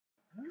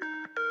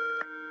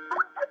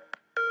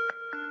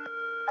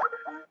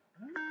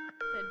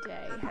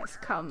has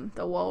come,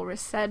 the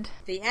walrus said.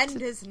 The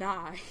end is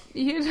nigh.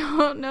 You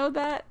don't know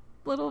that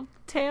little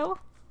tale?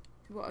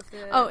 What of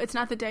the... Oh, it's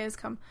not the day has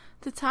come.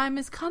 The time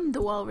has come,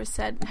 the walrus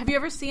said. Have you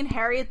ever seen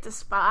Harriet the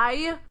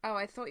Spy? Oh,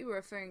 I thought you were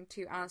referring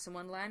to Alice in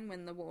Wonderland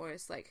when the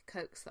walrus, like,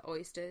 coaxed the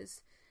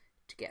oysters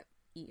to get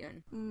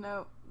eaten.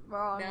 No.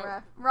 Wrong, Nope.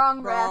 ref.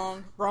 Wrong, ref.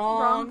 Wrong.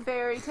 Wrong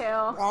fairy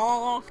tale.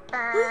 Wrong.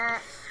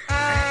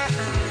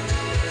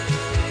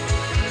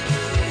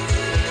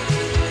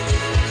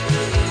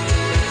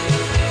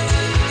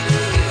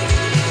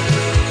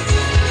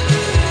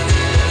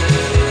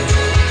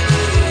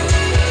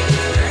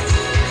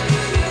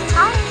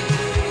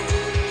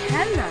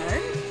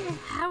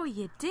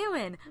 You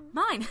doing?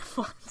 Mine.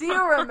 Do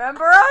you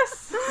remember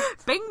us?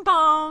 Bing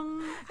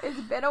bong. It's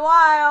been a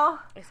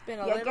while. It's been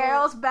a Your little...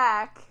 girl's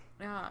back.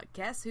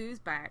 Guess who's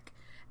back?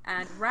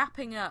 And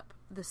wrapping up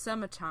the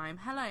summertime.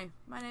 Hello,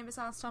 my name is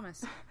Alice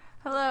Thomas.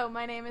 Hello,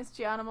 my name is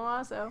Gianna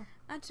Milazzo.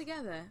 And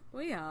together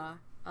we are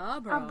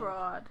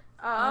Abroad.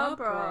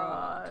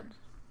 Abroad.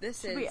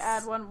 Should we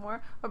add one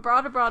more?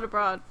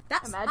 Abroad.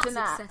 That's that.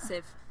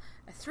 excessive.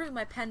 I threw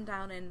my pen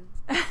down in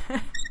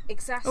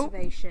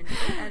exacerbation. Oh.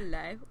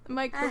 Hello.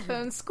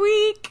 Microphone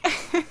squeak.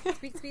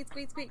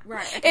 Squeak.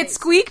 Right. Okay. It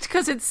squeaked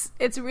because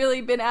it's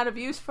really been out of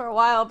use for a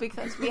while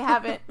because we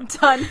haven't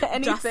done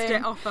anything. Dust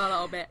it off a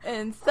little bit.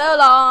 In so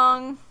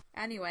long.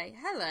 Anyway,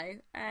 hello.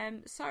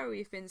 Sorry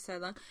we've been so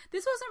long.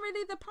 This wasn't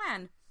really the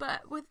plan,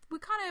 but we're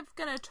kind of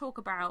going to talk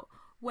about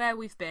where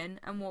we've been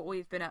and what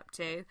we've been up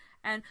to.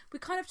 And we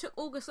kind of took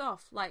August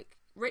off like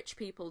rich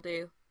people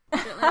do.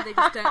 Don't know, they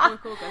just don't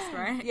work August,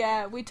 right?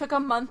 Yeah, we took a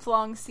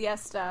month-long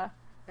siesta.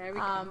 There we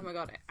go. Oh my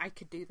god, I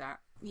could do that.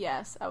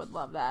 Yes, I would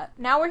love that.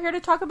 Now we're here to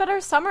talk about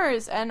our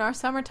summers and our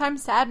summertime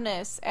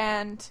sadness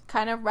and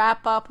kind of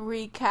wrap up,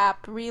 recap,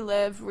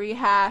 relive,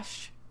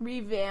 rehash,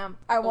 revamp.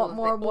 I want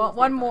more.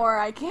 One more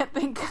I can't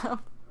think of.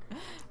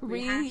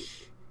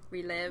 Rehash,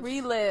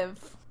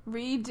 relive,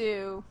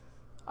 redo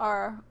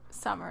our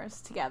summers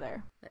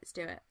together. Let's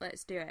do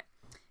it.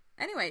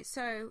 Anyway,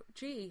 so,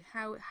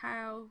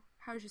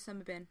 how's your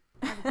summer been?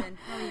 How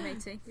are you,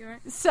 matey? You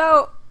alright?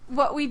 So,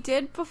 what we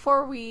did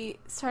before we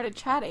started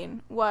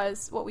chatting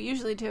was what we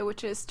usually do,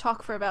 which is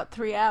talk for about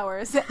 3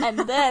 hours and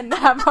then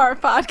have our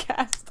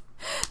podcast.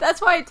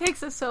 That's why it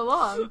takes us so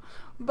long.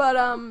 But,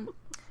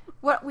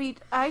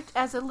 I,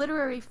 as a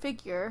literary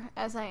figure,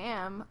 as I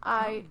am,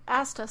 I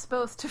asked us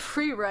both to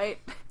free write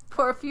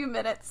for a few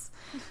minutes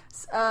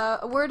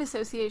word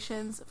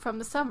associations from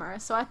the summer.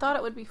 So I thought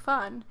it would be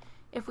fun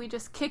if we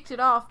just kicked it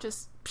off,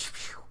 just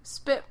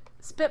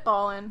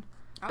spitballing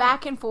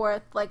back and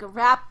forth like a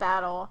rap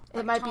battle.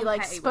 Like it might be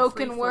like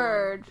spoken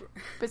word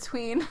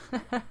between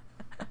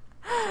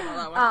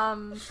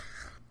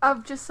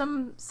of just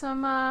some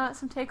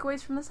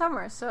takeaways from the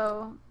summer.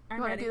 So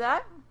you want to do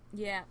that?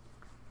 Yeah,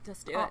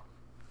 just do it.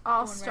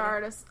 I'll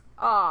start us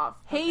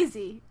off.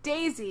 Hazy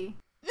Daisy.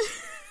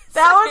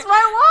 That was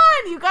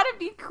my one. You gotta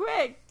be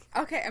quick.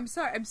 Okay, I'm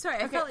sorry. I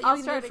felt like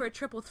you were going for a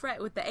triple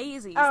threat with the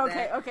Azies. Oh,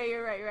 okay,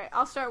 you're right.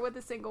 I'll start with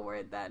a single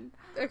word then.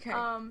 Okay.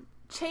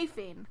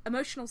 Chafing.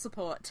 Emotional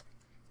support.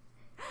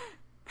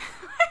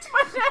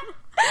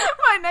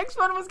 My next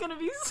one was gonna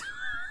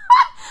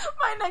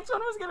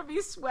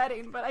be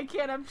sweating, but I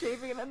can't have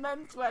chafing and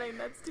then sweating.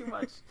 That's too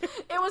much.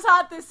 It was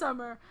hot this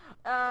summer.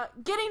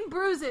 Getting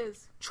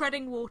bruises.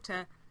 Treading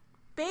water.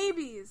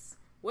 Babies.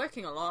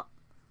 Working a lot.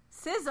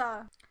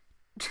 SZA.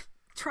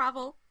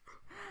 Travel.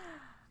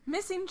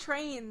 Missing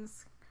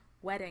trains.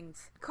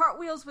 Weddings.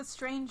 Cartwheels with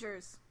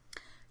strangers.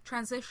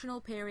 Transitional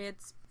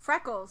periods.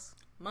 Freckles.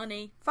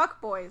 Money.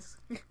 Fuckboys.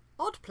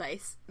 Odd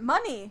place.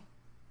 Money.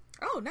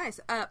 Oh, nice.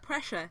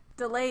 Pressure.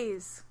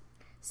 Delays.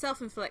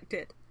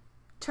 Self-inflicted.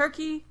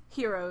 Turkey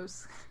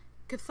heroes.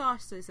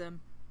 Catharsis.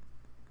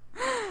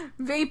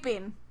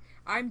 Vaping.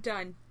 I'm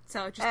done.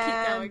 So just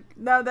keep going.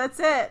 No, that's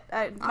it.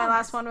 My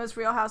last one was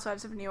Real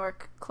Housewives of New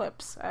York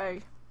clips.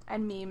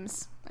 And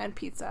memes. And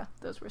pizza.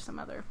 Those were some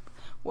other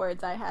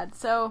words I had.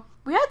 So,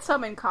 we had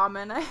some in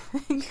common. I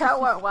think that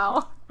went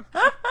well.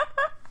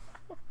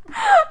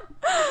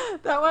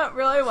 That went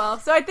really well.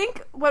 So I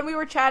think when we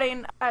were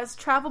chatting as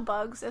travel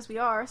bugs, as we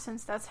are,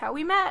 since that's how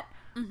we met,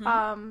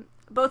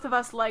 both of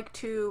us like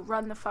to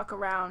run the fuck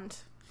around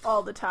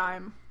all the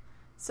time.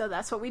 So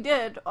that's what we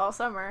did all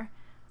summer.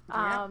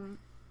 Yeah.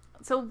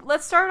 So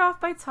let's start off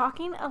by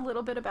talking a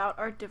little bit about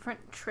our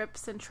different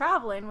trips and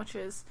traveling, which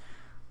is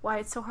why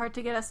it's so hard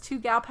to get us two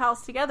gal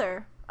pals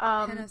together.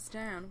 Pin us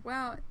down.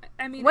 Well,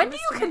 I mean... When do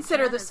you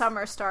consider the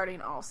summer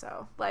starting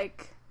also?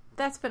 Like,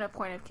 that's been a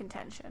point of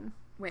contention.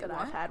 Wait, that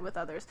what? I've had with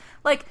others.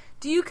 Like,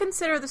 do you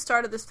consider the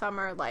start of the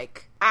summer,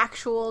 like,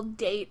 actual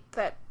date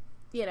that,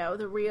 you know,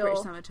 the real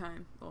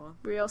summertime, or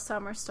real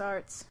summer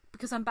starts?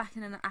 Because I'm back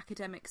in an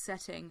academic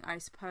setting, I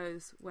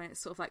suppose, when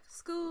it's sort of like,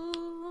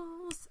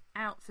 school's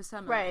out for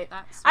summer. Right.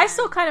 That's I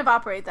still kind of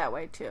operate that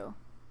way, too.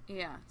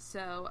 Yeah,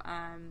 so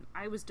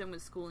I was done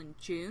with school in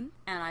June,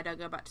 and I don't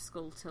go back to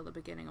school till the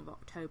beginning of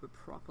October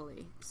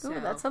properly. So Ooh,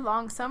 that's a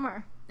long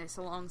summer. It's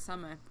a long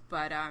summer,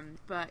 but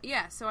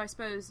yeah. So I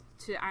suppose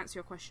to answer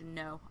your question,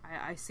 no,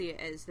 I see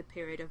it as the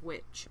period of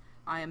which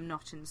I am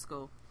not in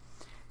school.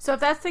 So if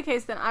that's the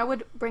case, then I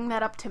would bring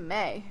that up to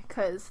May,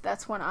 because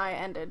that's when I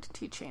ended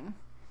teaching.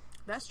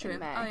 That's true.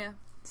 May. Oh yeah.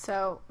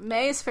 So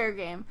May is fair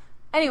game.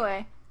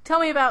 Anyway, tell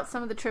me about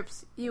some of the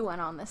trips you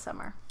went on this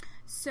summer.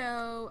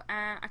 So,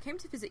 I came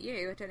to visit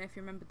you. I don't know if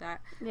you remember that.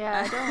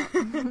 Yeah, I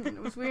don't.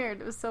 It was weird.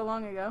 It was so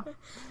long ago.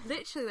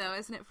 Literally, though,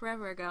 isn't it?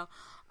 Forever ago.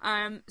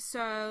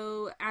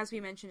 So, as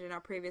we mentioned in our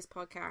previous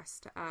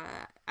podcast,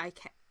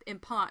 in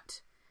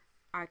part,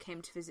 I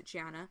came to visit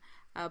Gianna,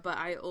 but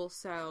I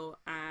also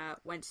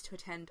went to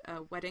attend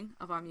a wedding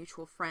of our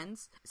mutual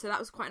friends. So that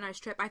was quite a nice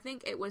trip. I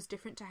think it was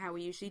different to how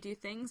we usually do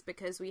things,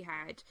 because we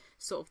had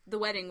the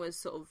wedding was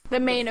sort of...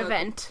 The main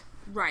event.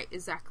 Right,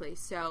 exactly.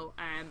 So,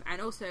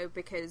 and also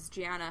because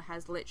Gianna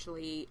has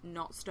literally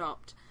not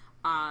stopped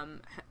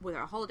with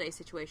our holiday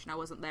situation. I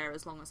wasn't there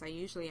as long as I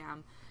usually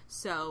am.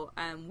 So,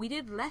 we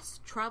did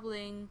less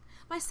traveling.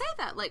 But I say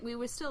that, like, we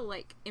were still,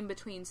 like, in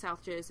between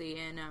South Jersey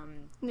and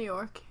New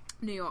York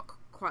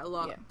quite a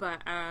lot. Yeah.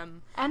 But,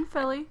 and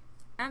Philly.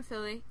 And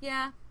Philly,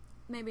 yeah.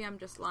 Maybe I'm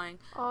just lying.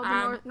 All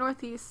the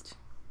northeast.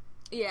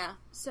 Yeah.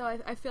 So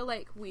I feel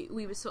like we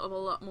were sort of a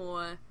lot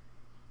more,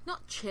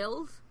 not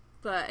chilled,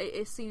 but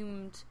it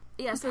seemed...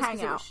 Yeah, It's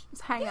hangout.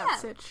 It's hangout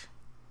sitch.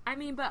 I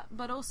mean,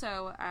 but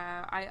also,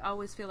 I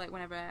always feel like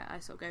whenever I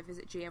sort of go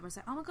visit G, everyone's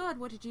like, oh my god,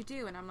 what did you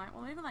do? And I'm like,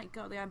 well, I didn't like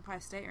go to the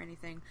Empire State or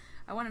anything.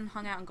 I went and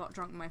hung out and got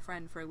drunk with my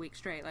friend for a week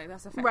straight. Like,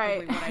 that's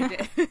effectively what I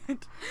did.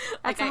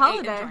 That's a I holiday.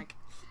 ate and drank.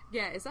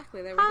 Yeah,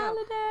 exactly. There we go.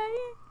 Holiday.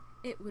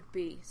 It would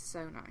be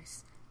so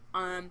nice.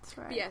 That's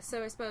right. But yeah,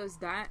 so I suppose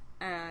that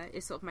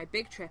is sort of my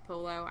big trip,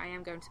 although I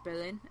am going to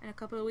Berlin in a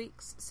couple of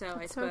weeks. So That's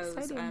I suppose so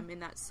exciting. in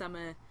that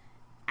summer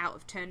out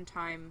of term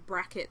time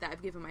bracket that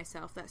I've given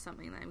myself, that's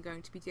something that I'm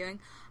going to be doing.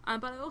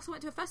 But I also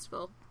went to a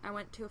festival. I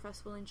went to a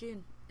festival in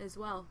June as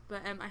well.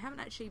 But I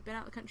haven't actually been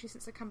out of the country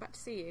since I come back to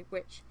see you,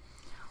 which...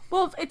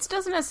 Well, it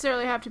doesn't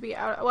necessarily have to be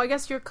out... Well, I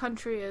guess your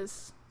country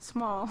is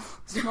smaller.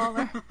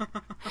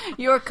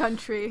 Your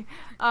country.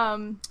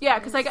 Yeah,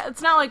 because like,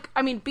 it's not like...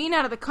 I mean, being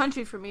out of the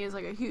country for me is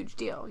like a huge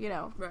deal, you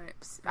know. Right.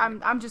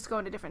 I'm just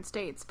going to different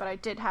states, but I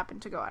did happen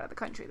to go out of the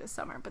country this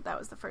summer, but that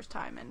was the first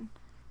time in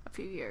a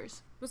few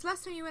years. Was the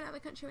last time you went out of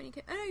the country when you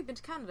came... Oh, no, you've been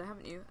to Canada,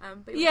 haven't you?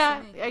 But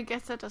Yeah, I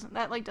guess that doesn't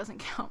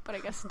count, but I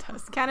guess it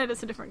does.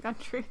 Canada's a different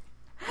country.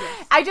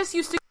 Yes. I just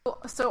used to go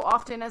so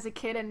often as a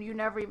kid, and you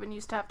never even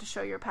used to have to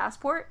show your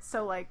passport,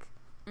 so like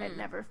it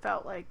never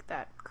felt like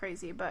that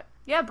crazy. But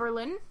yeah,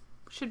 Berlin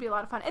should be a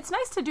lot of fun. It's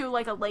nice to do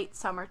like a late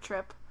summer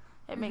trip.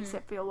 It makes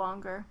it feel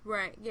longer.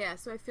 Right, yeah,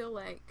 so I feel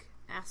like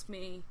ask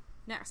me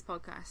next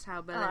podcast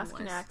how Berlin I'll ask was.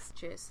 you next.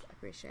 Cheers, I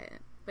appreciate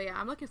it. But yeah,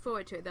 I'm looking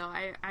forward to it though.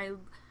 I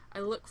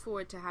look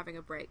forward to having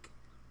a break.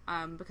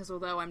 Because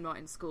although I'm not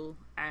in school,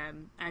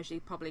 as you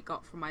probably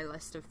got from my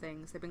list of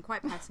things, they've been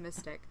quite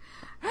pessimistic.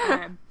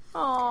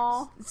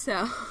 Aww.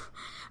 So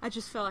I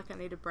just feel like I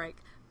need a break.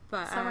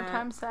 But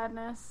Summertime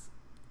sadness.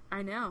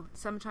 I know,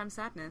 summertime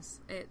sadness.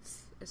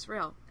 It's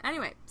real.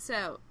 Anyway,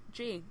 so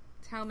G,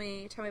 tell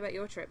me about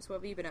your trips. What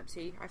have you been up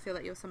to? I feel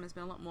like your summer's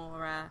been a lot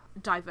more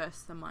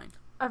diverse than mine.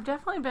 I've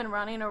definitely been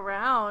running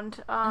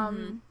around.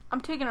 I'm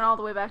taking it all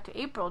the way back to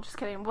April. Just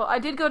kidding. Well, I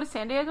did go to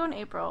San Diego in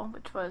April,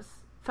 which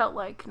felt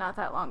like not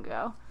that long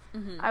ago.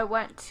 I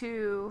went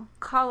to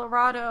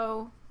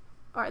Colorado,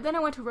 then I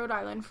went to Rhode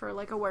Island for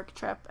like a work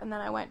trip, and then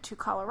I went to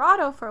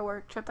Colorado for a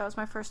work trip. That was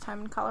my first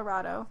time in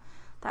Colorado.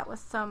 That was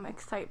some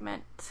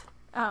excitement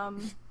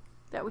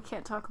that we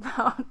can't talk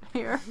about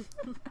here.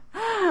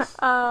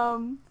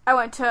 I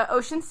went to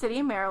Ocean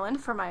City,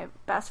 Maryland for my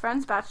best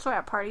friend's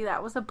bachelorette party.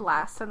 That was a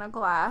blast in a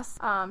glass.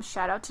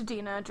 Shout out to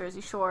Dina,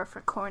 Jersey Shore,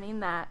 for coining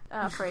that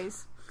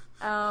phrase.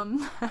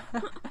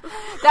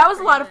 That was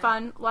a lot of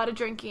fun, a lot of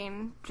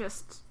drinking.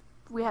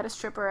 We had a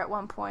stripper at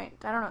one point.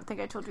 I don't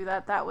think I told you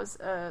that. That was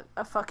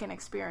a fucking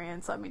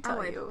experience, let me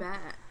tell you.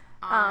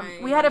 I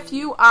bet. We had a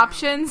few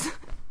options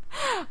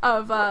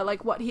of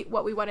like what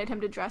we wanted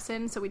him to dress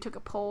in, so we took a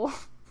poll.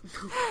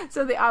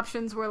 So the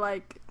options were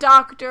like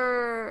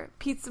doctor,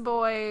 pizza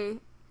boy,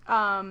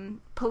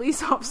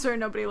 police officer.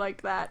 Nobody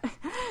liked that.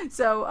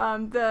 So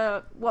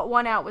what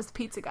won out was the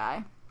pizza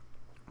guy.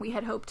 We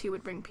had hoped he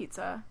would bring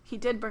pizza. He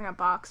did bring a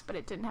box, but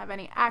it didn't have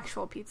any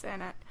actual pizza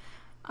in it.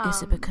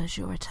 Is it because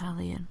you're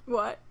Italian?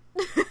 What?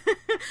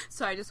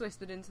 Sorry, I just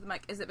whispered into the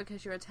mic. Is it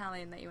because you're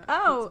Italian that you went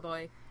for pizza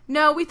boy?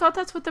 No, we thought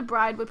that's what the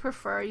bride would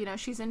prefer. You know,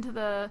 she's into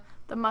the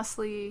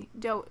muscly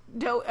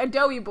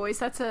doughy boys.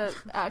 That's a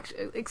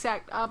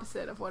exact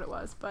opposite of what it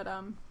was. But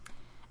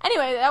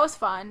anyway, that was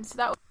fun. So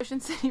that was Ocean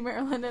City,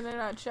 Maryland in a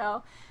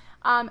nutshell.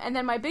 And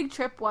then my big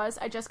trip was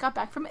I just got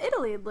back from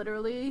Italy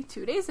literally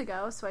 2 days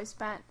ago. So I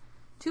spent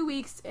 2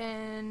 weeks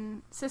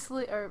in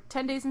Sicily, or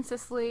 10 days in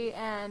Sicily,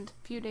 and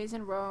a few days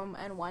in Rome,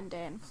 and 1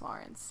 day in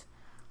Florence,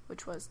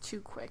 which was too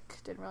quick.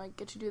 Didn't really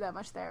get to do that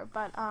much there,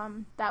 but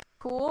that was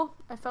cool.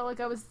 I felt like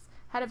I was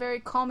had a very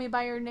Call Me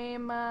By Your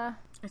Name Italian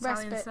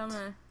respite.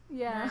 summer.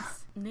 Yeah.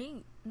 Yes.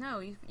 Neat. No,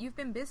 you've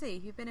been busy.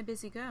 You've been a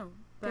busy girl.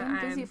 But,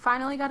 Been busy.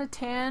 Finally got a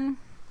tan.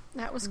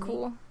 That was neat.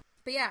 cool.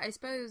 But yeah, I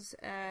suppose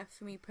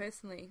for me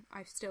personally,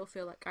 I still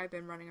feel like I've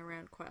been running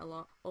around quite a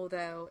lot.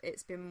 Although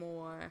it's been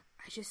more,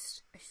 I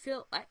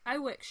feel like I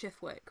work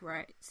shift work,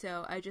 right?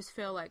 So I just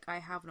feel like I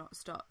have not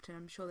stopped. And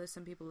I'm sure there's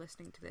some people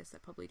listening to this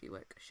that probably do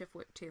work shift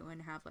work too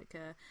and have like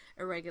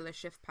a regular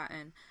shift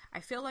pattern. I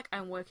feel like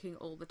I'm working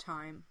all the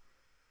time,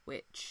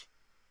 which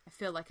I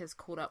feel like has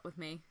caught up with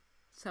me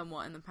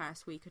somewhat in the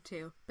past week or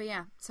two. But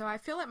yeah, so I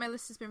feel like my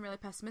list has been really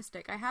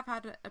pessimistic. I have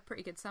had a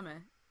pretty good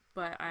summer.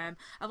 But I've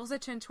also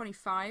turned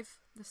 25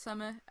 this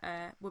summer.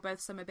 We're both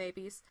summer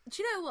babies.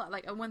 Do you know what?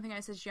 Like, one thing I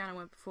said to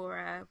Gianna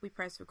before we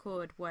press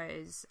record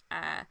was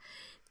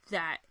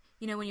that,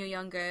 you know, when you're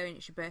younger and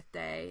it's your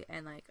birthday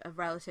and, like, a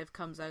relative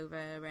comes over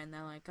and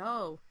they're like,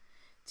 oh,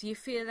 do you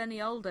feel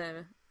any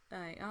older?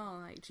 Like, oh,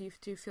 like, do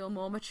you feel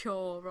more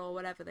mature or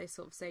whatever they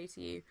sort of say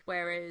to you?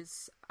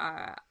 Whereas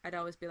I'd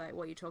always be like,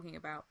 what are you talking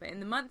about? But in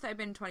the month I've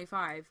been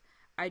 25,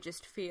 I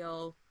just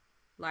feel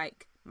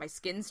like my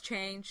skin's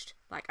changed,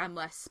 like I'm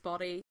less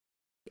spotty.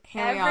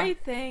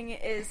 Everything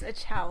is a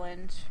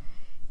challenge.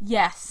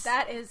 Yes.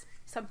 That is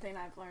something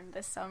I've learned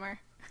this summer.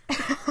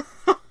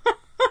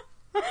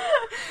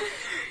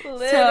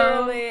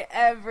 Literally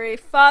every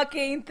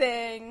fucking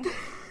thing.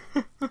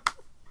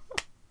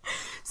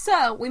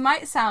 So, we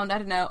might sound, I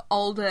don't know,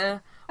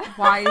 older,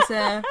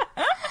 wiser,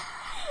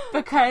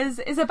 because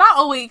it's about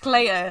a week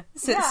later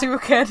since we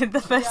recorded the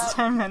first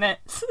 10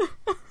 minutes.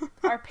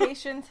 Our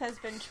patience has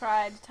been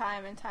tried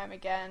time and time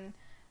again.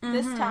 Mm-hmm.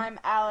 This time,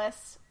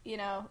 Alice, you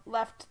know,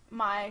 left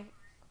my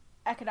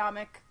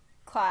economic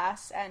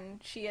class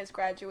and she has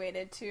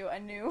graduated to a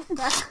new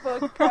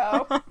MacBook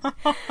Pro.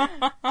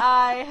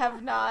 I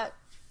have not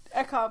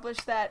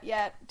accomplished that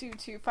yet due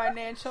to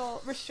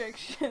financial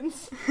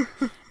restrictions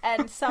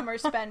and summer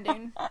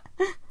spending.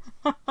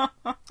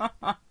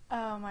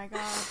 Oh my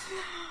god.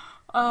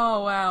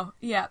 Oh wow.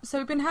 Yeah, so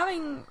we've been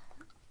having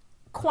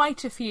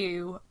quite a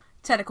few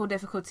technical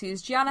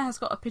difficulties. Gianna has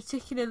got a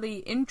particularly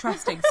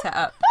interesting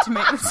setup to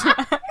make this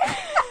work.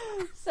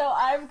 So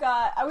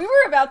we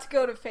were about to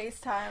go to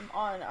FaceTime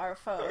on our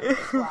phone as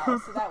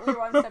well, so that we were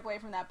one step away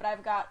from that, but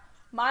I've got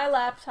my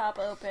laptop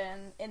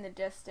open in the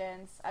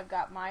distance. I've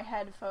got my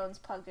headphones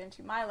plugged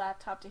into my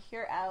laptop to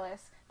hear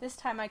Alice. This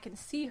time I can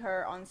see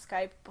her on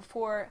Skype.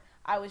 Before,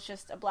 I was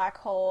just a black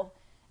hole,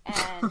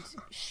 and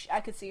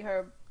I could see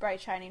her bright,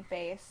 shining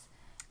face.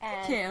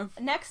 And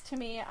next to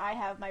me, I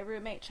have my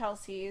roommate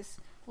Chelsea's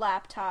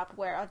laptop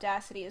where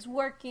Audacity is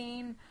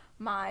working.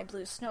 My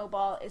blue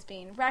snowball is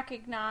being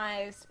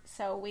recognized,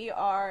 so we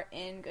are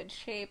in good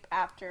shape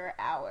after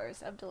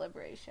hours of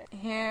deliberation.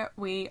 Here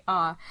we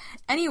are.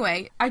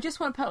 Anyway, I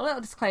just want to put a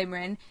little disclaimer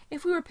in.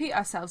 If we repeat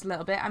ourselves a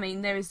little bit, I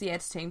mean, there is the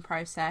editing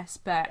process,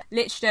 but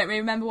literally don't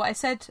really remember what I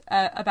said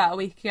about a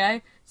week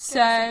ago.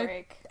 So,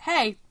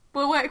 hey,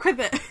 we'll work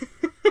with it.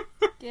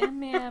 Give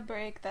me a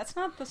break. That's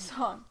not the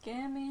song.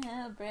 Give me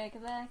a break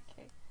of that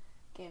cake.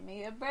 Give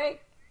me a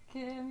break.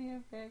 Give me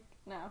a break.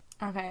 No.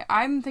 Okay,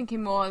 I'm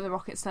thinking more of the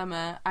Rocket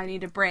Summer. I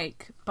need a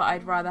break, but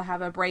I'd rather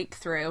have a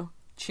breakthrough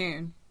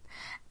tune.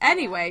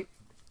 Anyway,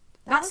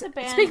 that's a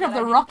band. Speaking of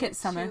the Rocket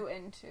Summer. Too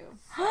into.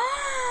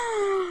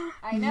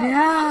 I know.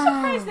 Yeah. I'm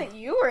surprised that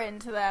you were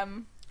into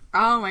them.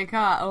 Oh my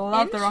god, I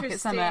love the Rocket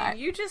Summer.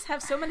 You just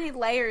have so many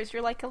layers.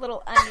 You're like a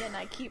little onion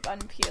I keep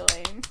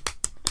unpeeling.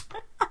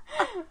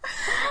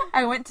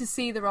 I went to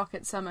see the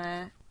Rocket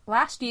Summer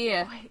last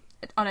year.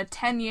 On a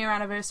 10-year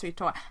anniversary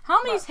tour.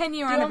 How many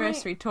 10-year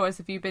anniversary tours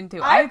have you been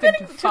to? I've been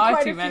to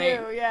far too many.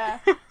 Yeah.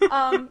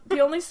 The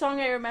only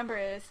song I remember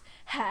is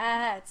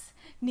Hats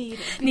Need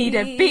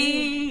a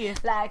Bee.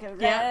 Like a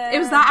it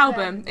was that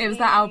album. It was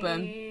that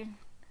album.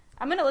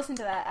 I'm going to listen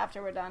to that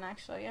after we're done,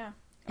 actually, yeah.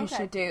 You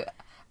should do.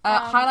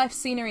 High Life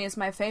Scenery is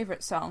my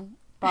favourite song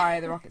by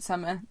the Rocket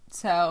Summer.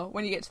 So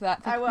when you get to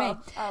that, think I will.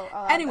 of me.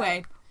 I'll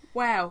anyway.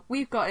 Wow,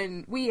 we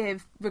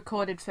have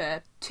recorded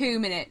for 2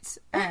 minutes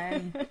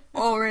and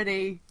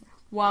already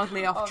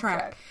wildly off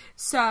track.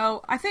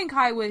 So I think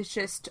I was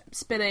just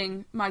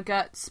spilling my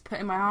guts,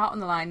 putting my heart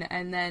on the line,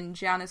 and then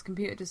Gianna's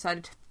computer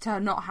decided to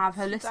not have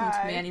her listen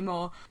to me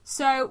anymore.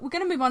 So we're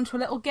going to move on to a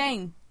little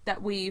game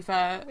that we've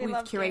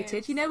curated.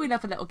 Games. You know we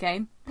love a little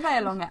game. Play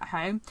along at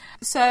home.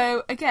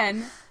 So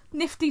again,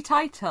 nifty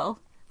title,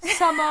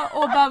 Summer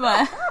or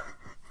Bummer.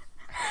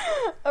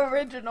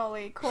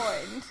 Originally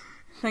coined.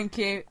 Thank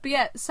you. But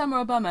yeah, summer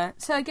or bummer.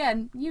 So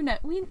again, you know,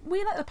 we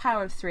like the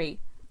power of three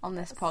on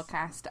this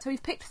podcast. So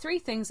we've picked 3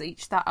 things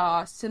each that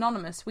are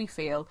synonymous, we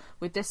feel,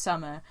 with this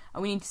summer.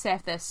 And we need to say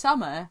if they're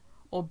summer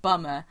or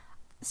bummer.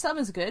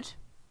 Summer's good,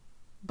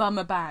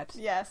 bummer bad.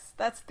 Yes,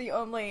 that's the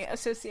only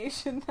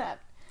association that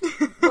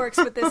works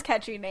with this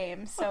catchy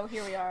name. So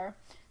here we are.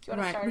 Do you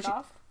want to start it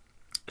off?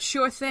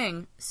 Sure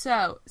thing.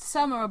 So,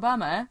 summer or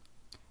bummer,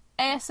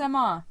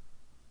 ASMR.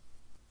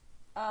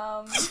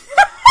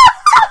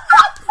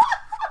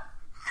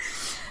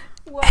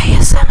 What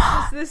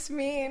does this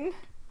mean?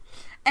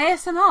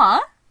 ASMR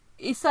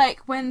It's like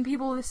when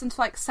people listen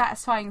to like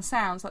satisfying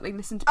sounds, like they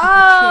listen to people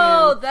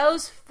Oh, chew.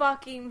 those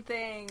fucking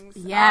things.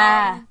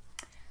 Yeah.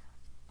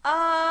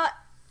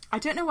 I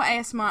don't know what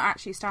ASMR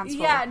actually stands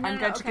for. Yeah, no, I'm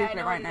going to Google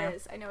it right now.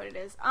 I know what it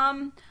is.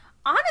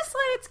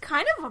 Honestly, it's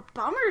kind of a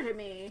bummer to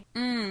me.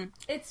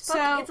 It's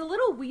a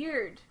little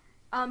weird.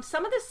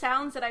 Some of the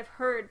sounds that I've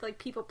heard, like,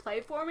 people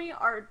play for me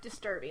are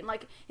disturbing.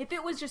 Like, if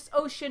it was just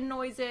ocean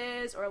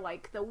noises or,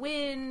 like, the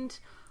wind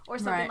or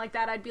something like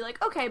that, I'd be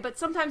like, okay, but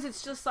sometimes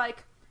it's just,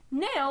 like,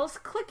 nails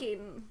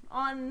clicking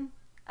on,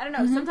 I don't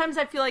know, sometimes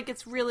I feel like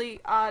it's really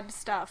odd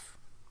stuff.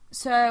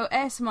 So,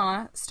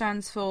 ASMR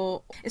stands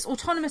for, it's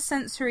Autonomous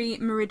Sensory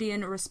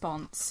Meridian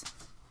Response.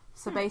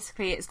 So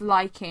basically it's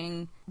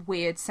liking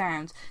weird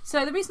sounds.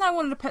 So the reason I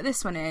wanted to put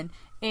this one in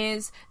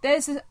is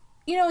there's a,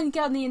 you know, when you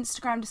get on the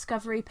Instagram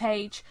discovery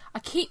page, I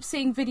keep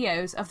seeing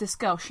videos of this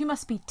girl. She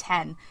must be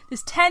 10.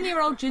 This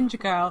 10-year-old ginger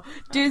girl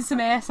doing some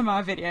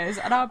ASMR videos.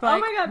 And I'll be like,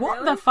 my God,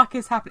 what really? the fuck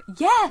is happening?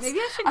 Yes! Maybe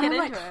I should And get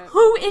I'm into like, it.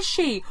 who is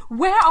she?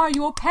 Where are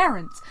your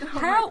parents? my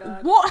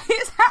God. What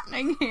is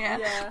happening here?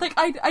 Yeah. Like,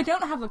 I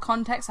don't have the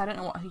context. I don't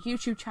know what her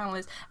YouTube channel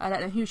is. I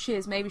don't know who she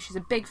is. Maybe she's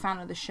a big fan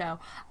of the show.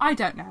 I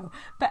don't know.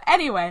 But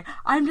anyway,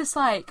 I'm just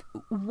like,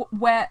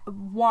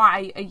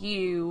 why are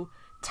you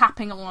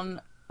tapping on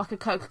like a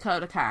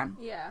Coca-Cola can?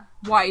 Yeah.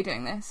 Why are you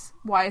doing this?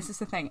 Why is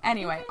this a thing?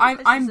 Anyway, This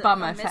I'm is a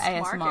bummer for missed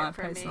ASMR market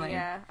for me. personally.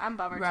 Yeah, I'm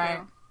bummer Right.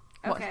 too.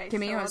 What, Okay, give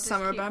me so a I'll just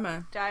summer keep-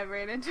 bummer. Dive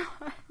right into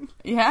it.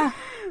 Yeah.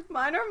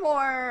 Mine are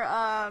more,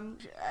 I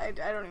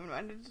don't even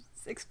want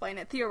to explain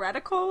it.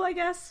 Theoretical, I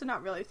guess. So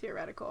not really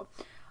theoretical.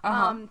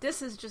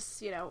 This is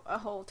just, you know, a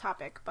whole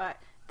topic, but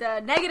the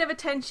negative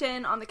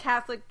attention on the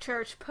Catholic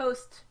Church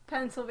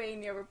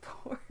post-Pennsylvania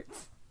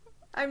reports.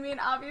 I mean,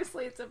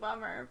 obviously it's a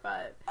bummer,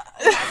 but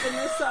it happened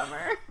this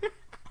summer.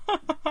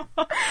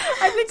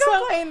 I think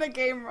I'm playing the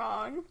game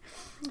wrong.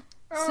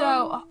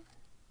 So,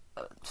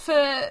 for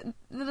the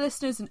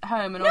listeners at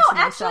home and No, also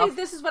actually, myself,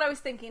 this is what I was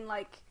thinking.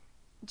 Like,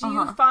 do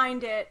you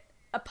find it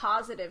a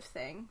positive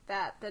thing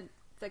that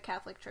the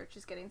Catholic Church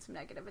is getting some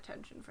negative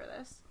attention for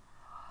this?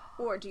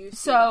 Or do you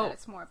see that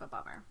it's more of a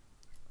bummer?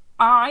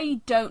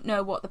 I don't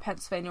know what the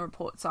Pennsylvania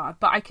reports are,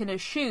 but I can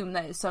assume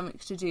that it's something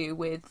to do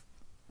with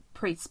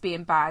priests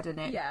being bad and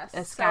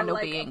a scandal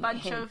so, like, being a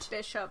bunch hint. of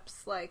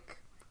bishops, like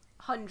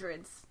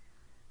hundreds,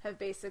 have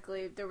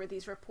basically, there were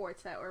these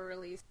reports that were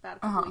released about a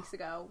couple weeks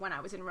ago when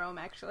I was in Rome,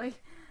 actually.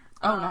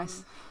 Oh,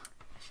 nice.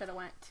 Should have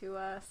went to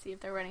see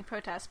if there were any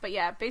protests. But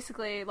yeah,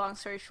 basically, long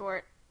story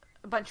short,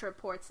 a bunch of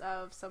reports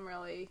of some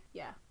really,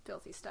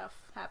 filthy stuff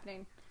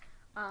happening.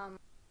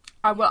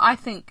 Well, I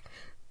think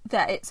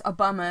that it's a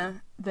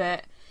bummer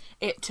that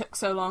it took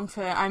so long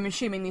for, I'm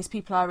assuming these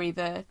people are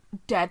either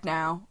dead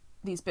now,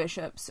 these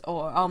bishops,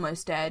 or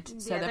almost dead,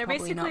 so they're probably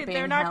basically, not being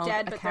they're not held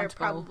dead, but they're accountable.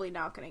 probably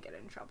not going to get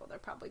in trouble. They're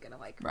probably going to,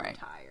 like,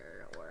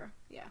 retire, or,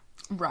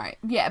 Right,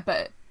 yeah,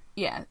 but,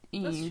 yeah,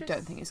 you just-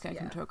 don't think it's going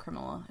to come to a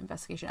criminal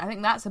investigation. I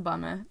think that's a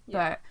bummer,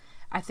 but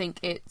I think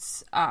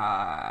it's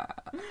a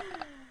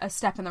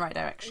step in the right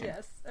direction.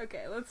 Yes.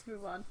 Okay, let's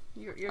move on.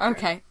 Your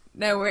Okay,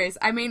 no worries.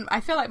 I mean,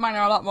 I feel like mine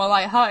are a lot more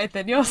lighthearted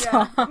than yours turn.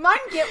 are.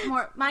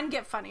 Yeah. Mine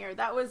get funnier.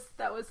 That was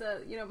a,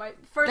 my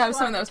first That was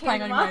one something that was came playing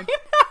to on your mind.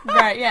 mind.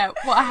 Right, yeah.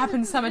 What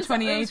happened summer It was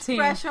 2018?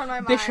 fresh on my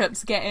mind.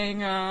 Bishops getting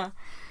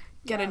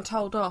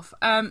told off.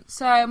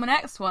 So my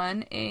next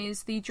one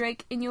is the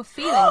Drake in Your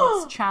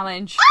Feelings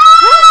challenge.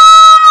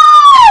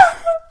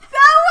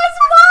 That was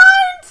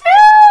mine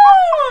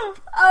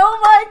too! Oh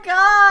my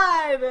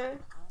god!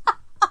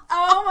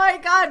 Oh my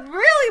god!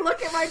 Really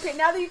look at my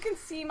now that you can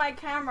see my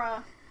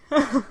camera.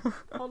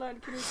 Hold on,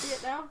 can you see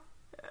it now?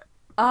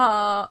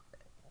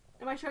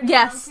 Am I showing you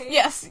Yes, the wrong page?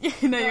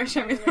 yes. No, you're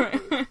showing me showing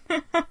the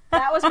right.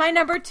 That was my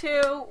number 2.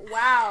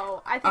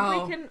 Wow. I think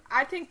Oh.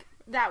 I think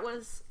that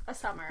was a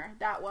summer.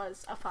 That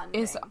was a fun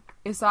thing.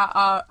 Is that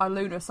our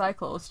lunar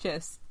cycles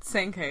just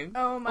sinking?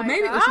 Oh my Or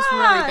maybe it was just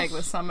really gosh. big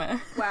this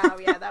summer. Wow,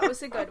 yeah, that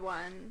was a good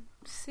one.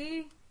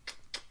 See?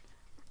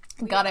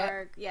 Got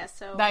it. Yeah,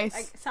 so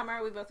Nice.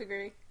 summer, we both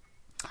agree.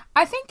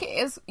 I think it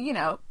is,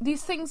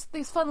 these things,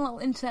 these fun little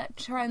internet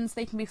trends,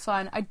 they can be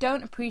fun. I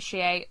don't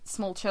appreciate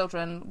small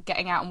children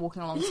getting out and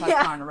walking alongside a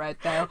car on the road,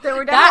 though. There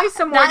were definitely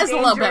some more That is a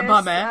dangerous. little bit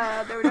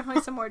bummer. There were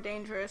definitely some more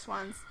dangerous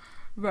ones.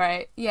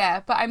 Right,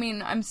 yeah, but I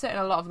mean, I'm certain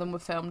a lot of them were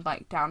filmed,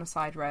 like, down a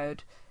side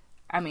road.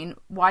 I mean,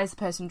 why is the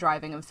person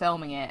driving and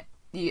filming it?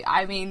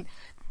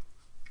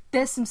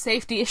 There's some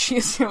safety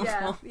issues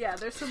involved. Yeah,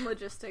 there's some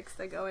logistics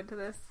that go into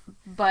this.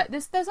 But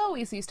there's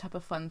always these type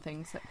of fun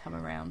things that come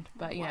around.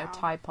 But, Wow.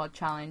 Tide Pod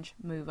Challenge,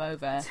 move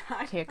over.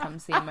 Tide Here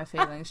comes the In My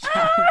Feelings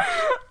challenge.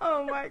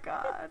 Oh my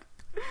god.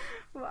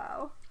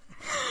 Wow.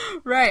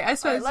 Right, I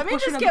suppose. Let me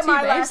what's your just get number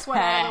my 2 last base one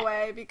out of pair? the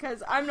way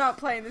because I'm not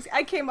playing this.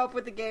 I came up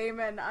with the game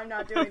and I'm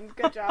not doing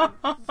a good job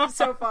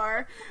so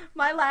far.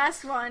 My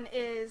last one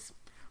is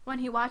when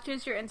he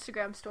watches your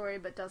Instagram story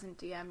but doesn't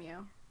DM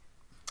you.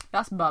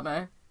 That's a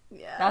bummer.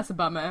 Yeah. That's a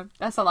bummer.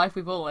 That's a life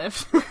we've all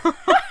lived.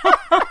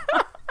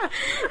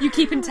 You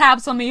keeping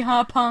tabs on me,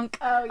 huh, punk?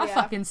 Oh, yeah. I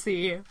fucking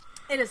see you.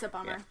 It is a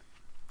bummer.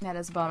 That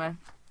is a bummer.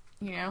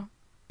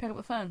 Pick up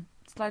the phone.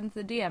 slide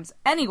into the DMs.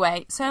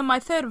 Anyway, so my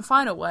third and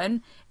final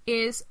one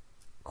is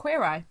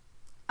Queer Eye.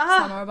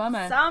 Summer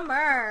Obama.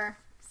 Summer.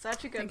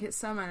 Such a good... I think it's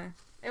summer.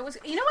 It was...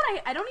 You know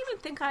what? I don't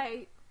even think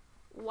I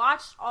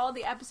watched all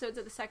the episodes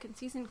of the second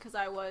season because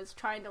I was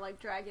trying to, like,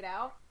 drag it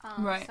out.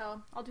 Right.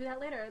 So I'll do that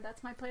later.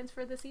 That's my plans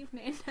for this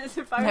evening. As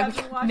if I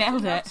haven't watched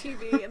enough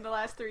TV in the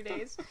last 3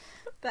 days.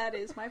 That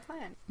is my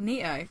plan.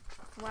 Neato.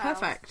 Wow.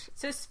 Perfect.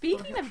 So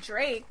speaking of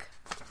Drake...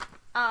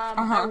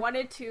 I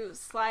wanted to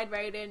slide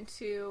right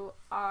into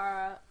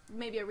our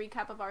maybe a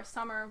recap of our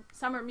summer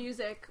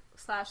music /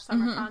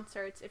 summer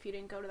concerts. If you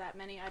didn't go to that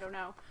many, I don't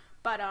know.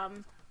 But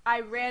I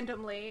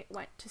randomly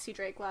went to see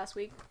Drake last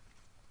week.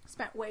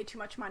 Spent way too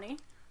much money,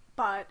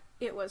 but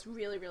it was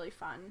really, really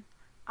fun.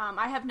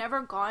 I have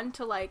never gone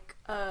to like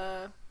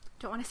don't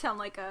want to sound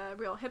like a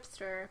real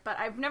hipster, but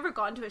I've never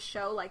gone to a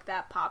show like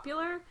that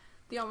popular.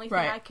 The only thing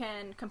I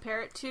can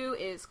compare it to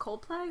is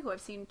Coldplay, who I've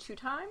seen 2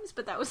 times,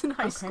 but that was in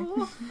high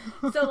school.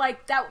 So,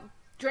 like,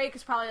 Drake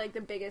is probably, like,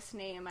 the biggest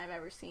name I've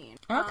ever seen.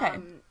 Okay.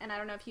 And I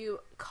don't know if you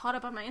caught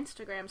up on my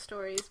Instagram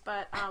stories,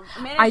 but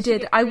I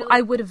did.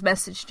 I would have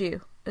messaged you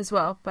as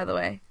well, by the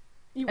way.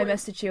 I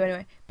messaged you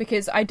anyway,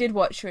 because I did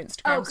watch your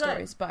Instagram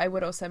stories, but I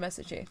would also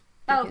message you.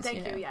 Because,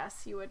 thank you.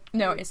 Yes, you would.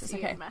 No, it's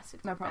okay.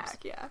 No problem.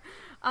 Yeah.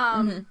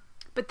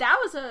 But that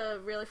was a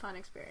really fun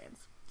experience.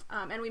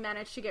 And we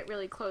managed to get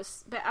really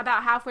close. But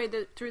about halfway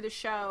through the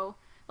show,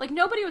 like,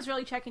 nobody was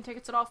really checking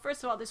tickets at all.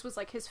 First of all, this was,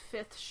 like, his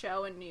 5th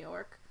show in New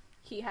York.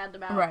 He had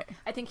about...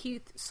 I think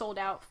he sold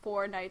out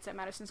 4 nights at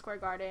Madison Square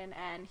Garden,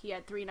 and he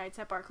had 3 nights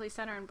at Barclays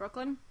Center in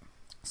Brooklyn.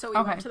 So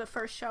we went to the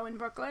first show in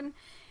Brooklyn.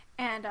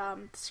 And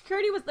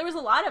there was a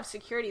lot of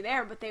security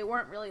there, but they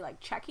weren't really, like,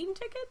 checking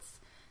tickets.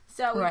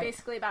 So we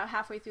basically, about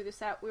halfway through the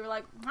set, we were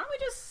like, why don't we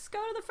just go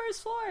to the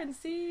first floor and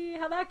see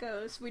how that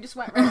goes? We just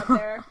went right up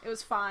there. It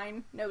was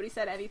fine. Nobody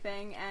said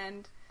anything.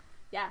 And,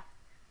 yeah,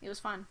 it was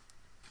fun.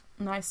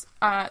 Nice.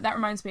 That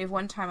reminds me of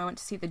one time I went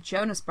to see the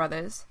Jonas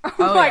Brothers.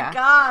 Oh my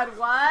god,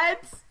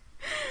 what?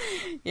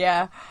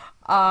 Yeah.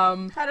 How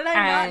did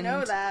I not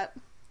know that?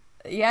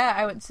 Yeah,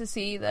 I went to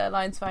see the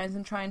Lions, Vines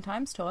and Trying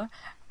Times tour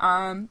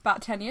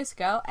about 10 years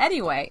ago.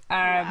 Anyway,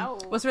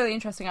 it was really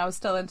interesting. I was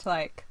still into,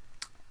 like,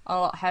 a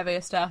lot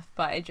heavier stuff,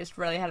 but I just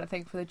really had a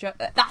thing for the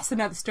Jonas. That's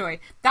another story.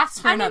 That's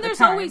for another time.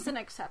 There's always an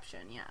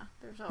exception, yeah.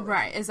 There's always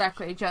right,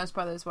 exactly. Jonas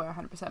Brothers were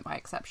 100% my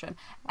exception.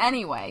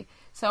 Anyway,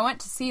 so I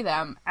went to see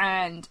them,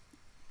 and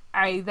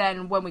I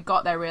then, when we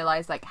got there,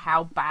 realised, like,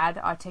 how bad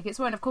our tickets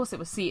were, and of course it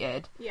was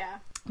seated. Yeah.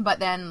 But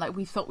then, like,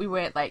 we thought we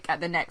were, like,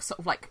 at the next sort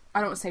of, like, I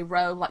don't want to say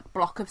row, like,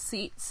 block of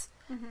seats,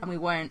 and we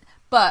weren't.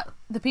 But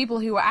the people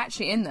who were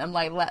actually in them,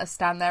 like, let us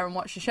stand there and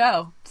watch the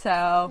show.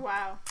 So...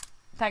 Wow.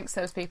 Thanks,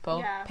 those people.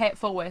 Yeah. Pay it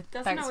forward.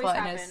 Doesn't Thanks always for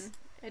letting happen.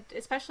 us.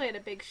 Especially at a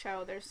big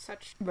show, there's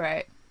such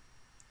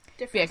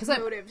different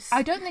motives.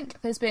 I don't think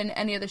there's been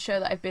any other show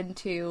that I've been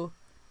to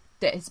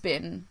that has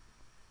been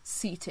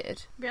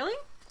seated. Really?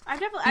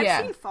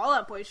 I've seen Fall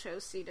Out Boy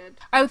shows seated.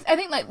 I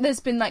think, like,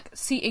 there's been, like,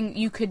 seating,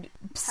 you could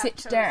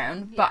sit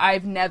down, but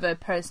I've never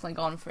personally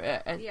gone for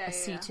a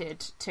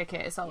seated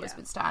ticket. It's always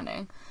been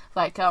standing.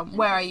 Like,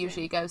 where I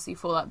usually go see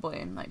Fall Out Boy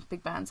and, like,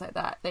 big bands like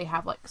that, they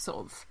have, like, sort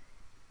of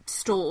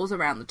stalls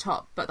around the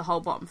top, but the whole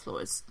bottom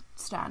floor is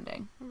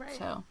standing. Right.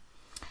 So,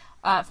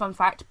 fun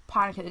fact,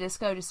 Panic at the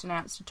Disco just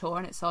announced a tour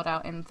and it sold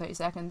out in 30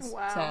 seconds.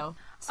 Wow. So,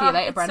 see you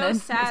later, Brendan.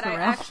 It's so sad. I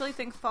actually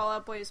think Fall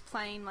Out Boy is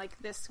playing, like,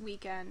 this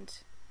weekend.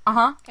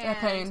 They're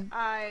playing. And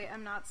I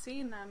am not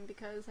seeing them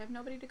because I have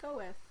nobody to go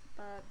with.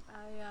 But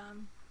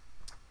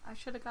I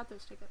should have got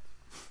those tickets.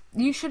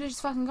 You should have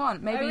just fucking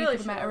gone. Maybe you could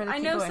have met a really I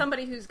cute know boy.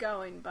 somebody who's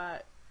going,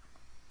 but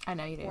I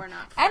know you do. We're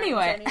not friends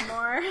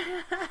anymore.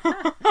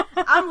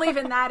 I'm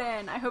leaving that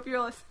in. I hope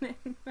you're listening.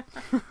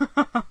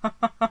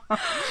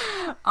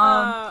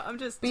 I'm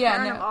just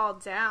tearing them all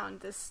down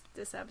this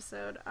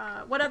episode.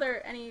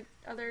 Any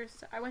others?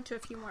 I went to a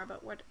few more,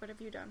 but what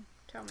have you done?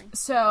 Tell me.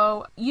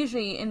 So,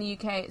 usually in the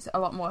UK, it's a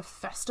lot more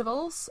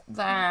festivals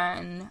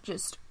than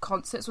just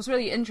concerts. What's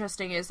really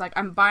interesting is, like,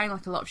 I'm buying,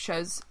 like, a lot of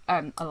shows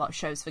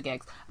for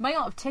gigs. I'm buying a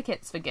lot of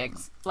tickets for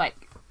gigs,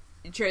 like,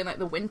 during, like,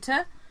 the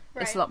winter.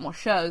 Right. It's a lot more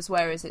shows,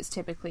 whereas it's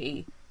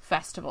typically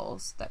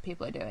festivals that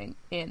people are doing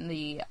in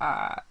the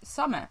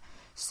summer.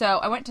 So,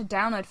 I went to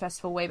Download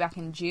Festival way back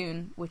in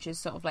June, which is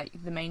sort of, like,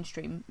 the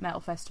mainstream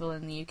metal festival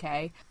in the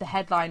UK. The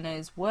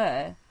headliners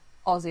were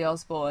Ozzy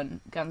Osbourne,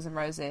 Guns N'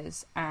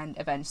 Roses, and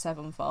Avenged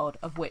Sevenfold,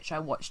 of which I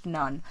watched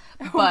none.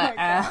 But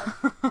I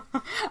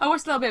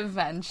watched a little bit of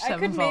Avenged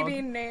Sevenfold. I could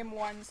maybe name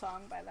one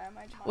song by them.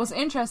 What's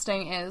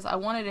interesting is I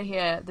wanted to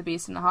hear The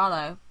Beast in the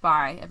Hollow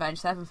by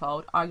Avenged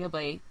Sevenfold,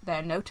 arguably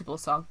their notable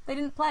song. They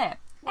didn't play it.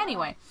 Wow.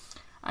 Anyway,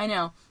 I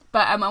know.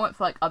 But I went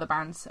for, like, other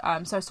bands.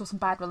 So I saw some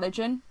Bad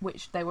Religion,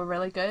 which they were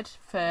really good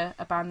for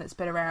a band that's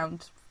been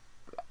around,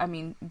 I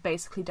mean,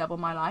 basically double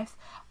my life.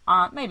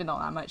 Maybe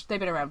not that much. They've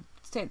been around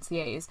since the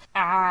 80s.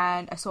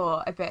 And I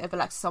saw a bit of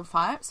Alexis on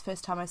Fire. It's the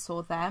first time I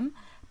saw them.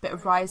 A bit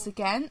of Rise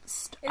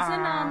Against.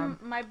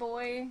 Isn't my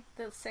boy,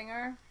 the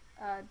singer,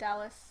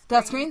 Dallas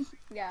Green?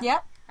 Yeah. Yeah.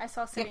 I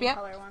saw Singing Yep.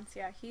 Color once.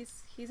 Yeah,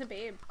 he's a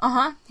babe.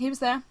 He was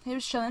there. He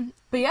was chilling.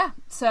 But yeah,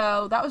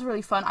 so that was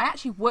really fun. I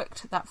actually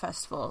worked that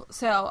festival.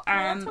 So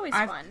That's always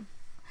fun.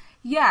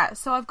 Yeah,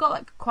 so I've got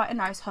like quite a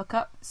nice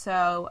hookup.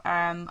 So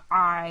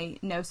I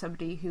know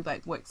somebody who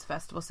like works the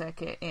festival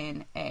circuit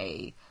in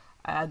a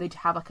they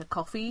have like a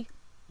coffee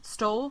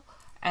stall,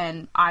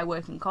 and I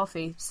work in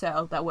coffee,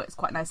 so that works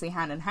quite nicely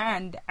hand in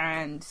hand.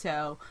 And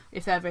so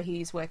if ever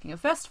he's working a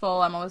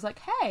festival, I'm always like,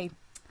 hey,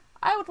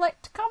 I would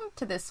like to come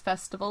to this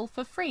festival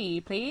for free,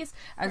 please.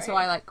 And so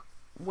I like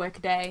work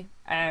a day.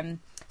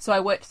 So I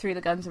worked through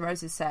the Guns N'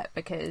 Roses set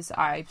because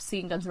I've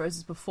seen Guns N'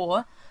 Roses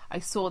before. I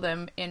saw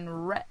them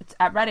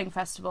at Reading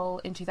Festival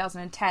in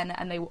 2010,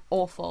 and they were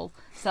awful.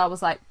 So I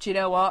was like, do you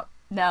know what?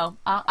 No,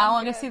 I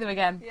want to see them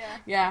again.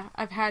 Yeah,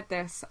 I've heard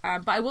this.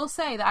 But I will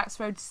say that Axl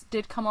Rose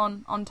did come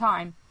on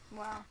time.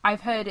 Wow.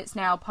 I've heard it's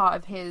now part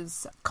of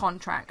his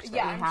contract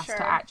that he has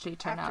to actually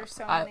turn up.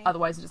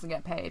 Otherwise he doesn't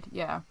get paid.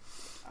 Yeah.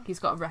 He's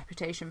got a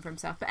reputation for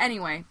himself. But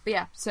anyway,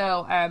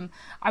 so I'm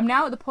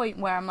now at the point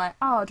where I'm like,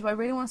 oh, do I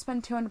really want to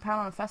spend £200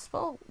 on a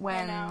festival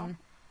when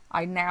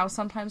I now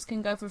sometimes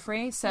can go for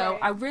free? So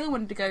I really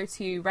wanted to go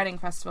to Reading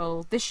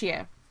Festival this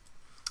year.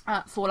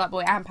 Fall Out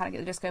Boy and Panic at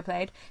the Disco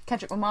played.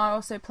 Kendrick Lamar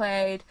also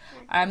played.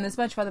 There's a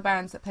bunch of other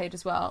bands that played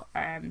as well.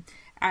 And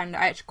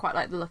I actually quite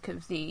like the look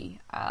of the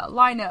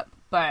lineup,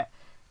 but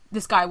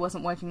this guy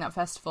wasn't working that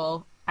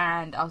festival.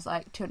 And I was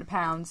like,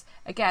 £200.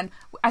 Again,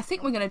 I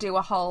think we're going to do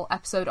a whole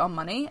episode on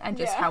money and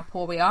just how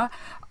poor we are.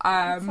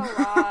 It's a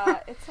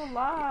lot. It's a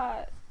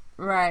lot.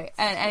 Right.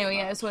 And anyway,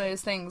 it's one of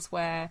those things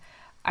where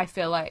I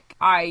feel like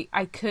I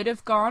could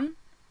have gone.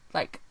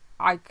 Like,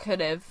 I could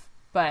have,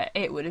 but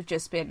it would have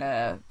just been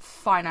a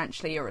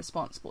financially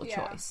irresponsible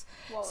choice.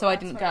 Well, so I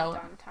didn't go.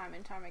 I've done time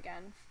and time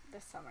again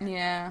this summer.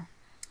 Yeah.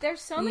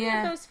 There's so many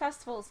of those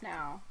festivals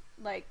now.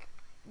 Like,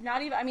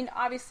 not even, I mean,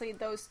 obviously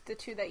the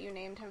two that you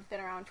named have been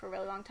around for a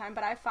really long time,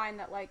 but I find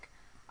that, like,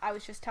 I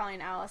was just telling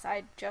Alice,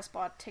 I just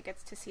bought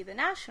tickets to see the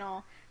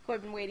National, who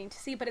I've been waiting to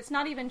see, but it's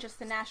not even just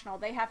the National.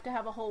 They have to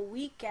have a whole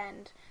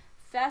weekend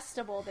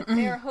festival that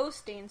they're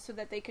hosting so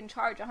that they can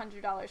charge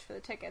 $100 for the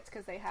tickets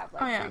because they have,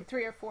 like,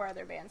 three or four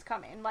other bands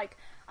coming. Like,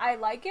 I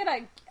like it.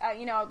 I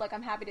you know, like,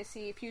 I'm happy to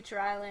see Future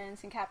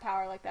Islands and Cat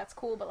Power. Like, that's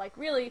cool. But, like,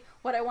 really,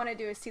 what I want to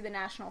do is see the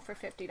National for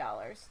 $50.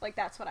 Like,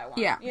 that's what I want.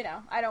 Yeah. You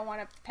know, I don't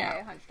want to pay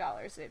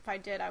 $100. If I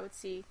did, I would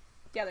see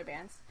the other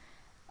bands.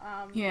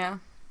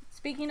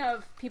 Speaking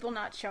of people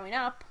not showing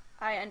up,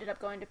 I ended up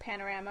going to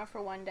Panorama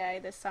for one day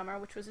this summer,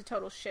 which was a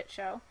total shit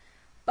show.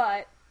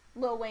 But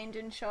Lil Wayne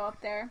didn't show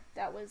up there.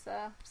 That was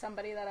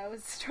somebody that I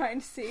was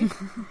trying to see.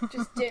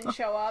 Just didn't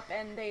show up,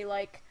 and they,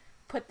 like,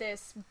 put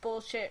this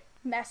bullshit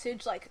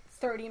message, like,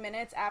 30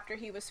 minutes after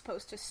he was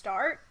supposed to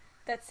start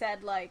that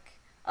said, like,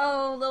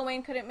 oh, Lil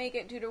Wayne couldn't make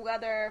it due to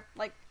weather.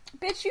 Like,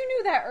 bitch, you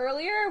knew that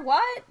earlier.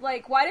 What?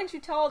 Like, why didn't you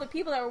tell all the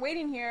people that were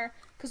waiting here?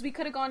 Because we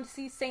could have gone to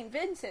see St.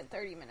 Vincent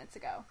 30 minutes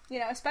ago. You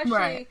know,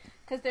 especially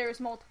because there was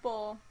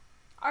multiple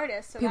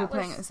artists. So people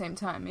playing at the same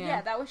time,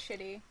 Yeah, that was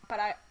shitty. But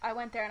I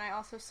went there and I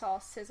also saw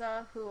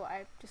SZA, who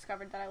I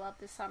discovered that I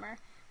loved this summer.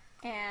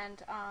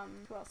 And,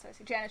 who else did I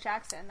see? Janet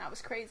Jackson. That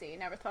was crazy.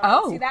 Never thought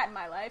I'd see that in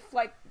my life.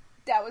 Like,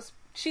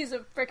 she's a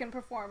freaking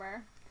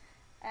performer.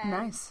 And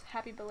nice.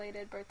 Happy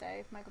belated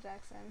birthday, Michael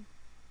Jackson.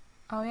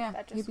 Oh,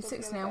 yeah. He'll be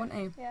 6 now, won't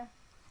he? Yeah.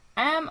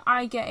 Am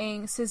I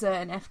getting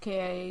SZA and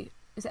FKA,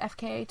 is it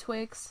FKA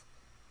Twigs,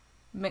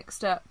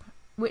 mixed up?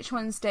 Which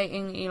one's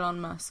dating Elon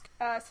Musk?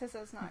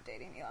 SZA's not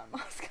dating Elon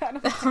Musk. I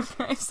don't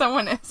think. Okay,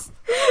 someone is.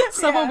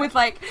 Someone with,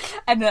 like,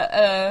 an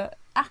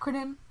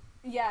acronym.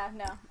 Yeah,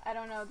 no. I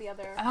don't know the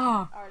other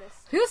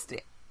artist. Who's...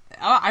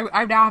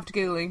 I now have to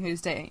Googling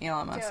who's dating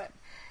Elon Musk. Do it.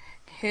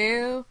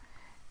 Who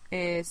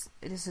is...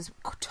 This is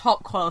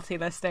top quality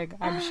listing,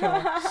 I'm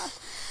sure.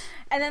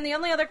 And then the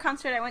only other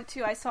concert I went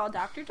to, I saw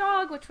Dr.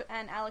 Dog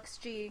and Alex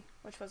G,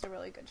 which was a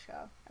really good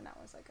show. And that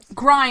was like a...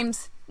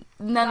 Grimes!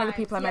 None of the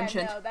people I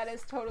mentioned. No, that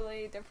is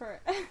totally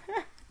different.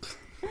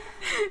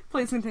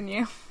 Please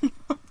continue.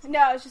 No,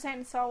 I was just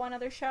saying I saw one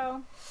other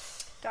show.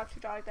 Dr.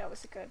 Dog, that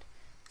was good.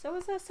 So it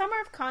was a summer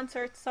of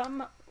concerts,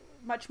 some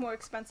much more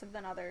expensive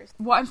than others.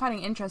 What I'm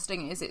finding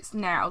interesting is it's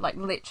now, like,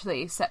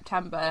 literally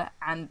September,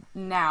 and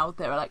now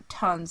there are, like,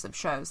 tons of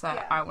shows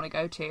that I want to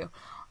go to,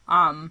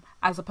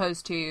 as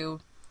opposed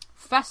to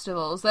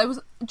festivals. There was,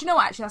 do you know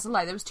what, actually, that's a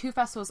lie. There was 2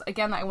 festivals,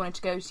 again, that I wanted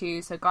to go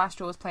to, so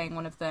Glassjaw was playing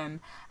one of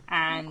them,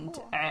 and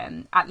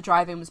At the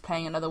Drive-In was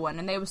playing another one,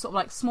 and they were sort of,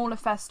 like, smaller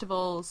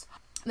festivals.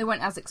 They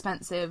weren't as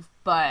expensive,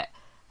 but,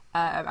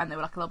 and they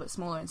were, like, a little bit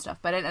smaller and stuff,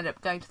 but I ended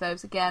up going to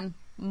those again.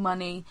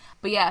 Money.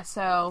 But yeah,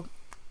 so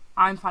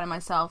I'm finding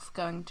myself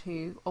going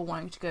to, or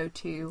wanting to go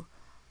to,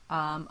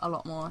 a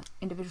lot more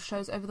individual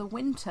shows over the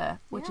winter,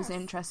 which is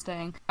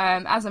interesting.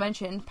 As I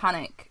mentioned,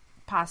 Panic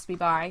passed me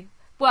by.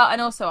 Well,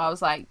 and also I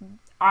was like,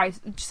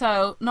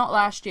 so not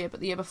last year,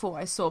 but the year before,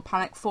 I saw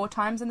Panic 4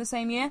 times in the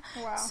same year.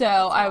 Wow, so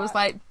I was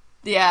like,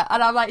 yeah,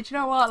 and I'm like, do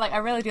you know what? Like, I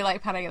really do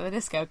like Panic at the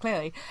Disco,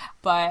 clearly,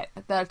 but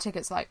the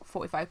tickets are like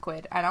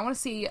 £45, and I want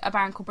to see a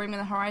band called Bring Me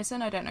the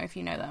Horizon. I don't know if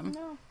you know them.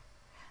 No.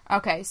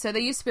 Okay, so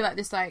they used to be like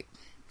this, like,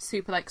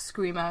 super like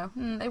screamo.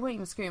 They weren't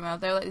even screamo.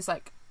 They were like this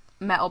like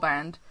metal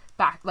band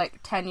back like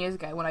 10 years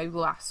ago when I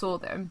last saw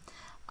them.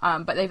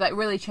 But they've like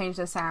really changed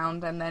their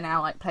sound, and they're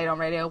now like played on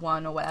Radio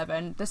 1 or whatever,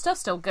 and their stuff's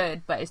still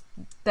good, but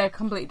they're a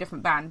completely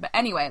different band. But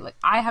anyway, like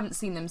I haven't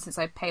seen them since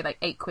I paid like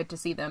 £8 to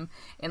see them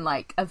in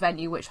like a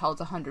venue which holds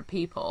 100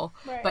 people.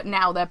 Right. But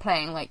now they're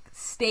playing like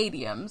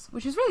stadiums,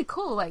 which is really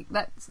cool. Like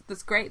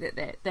that's great that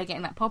they're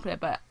getting that popular,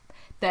 but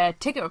their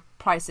ticket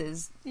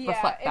prices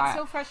reflect that. It's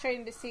so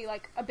frustrating to see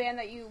like a band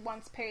that you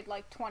once paid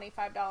like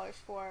 $25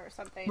 for or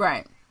something.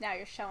 Right. Now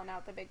you're shelling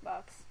out the big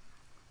bucks.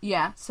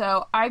 Yeah,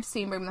 so I've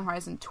seen Bring Me the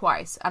Horizon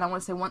twice, and I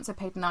want to say once I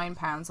paid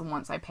 £9 and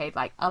once I paid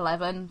like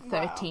 11,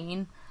 13.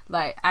 Wow.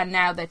 Like, and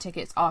now their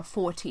tickets are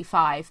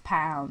 £45.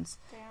 Damn.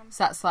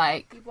 So that's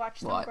like You've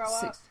watched them grow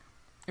up.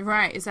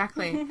 Right,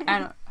 exactly.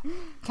 And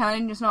can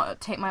I just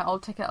not take my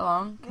old ticket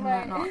along? Can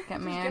that not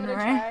get me Just in? give it a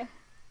Right.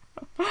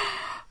 try.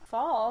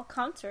 Fall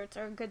concerts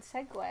are a good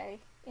segue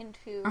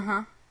into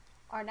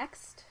our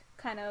next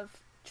kind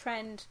of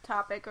trend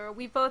topic, or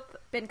we've both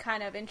been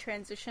kind of in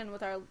transition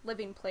with our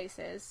living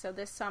places. So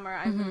this summer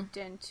I moved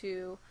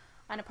into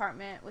an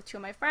apartment with two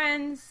of my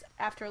friends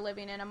after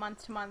living in a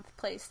month-to-month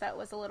place that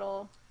was a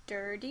little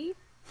dirty.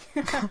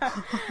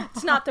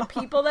 It's not the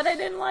people that I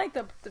didn't like,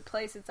 the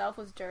place itself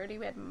was dirty.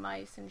 We had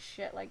mice and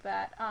shit like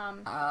that.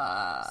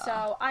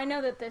 So I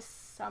know that this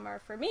summer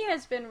for me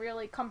has been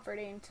really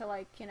comforting to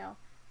like, you know,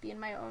 be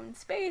in my own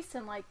space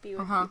and like be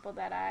with people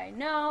that I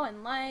know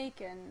and like,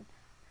 and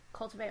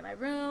cultivate my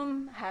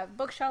room, have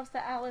bookshelves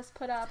that Alice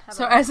put up.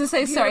 So as I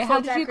say, sorry, how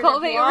did you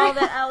cultivate your room?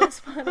 That Alice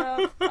put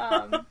up.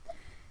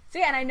 So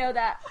yeah, and I know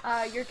that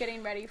you're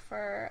getting ready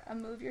for a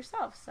move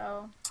yourself.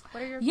 So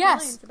what are your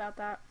feelings about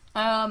that?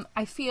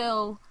 I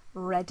feel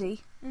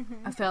ready.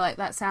 I feel like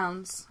that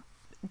sounds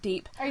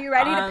deep. Are you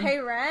ready to pay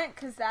rent?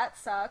 Because that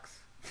sucks.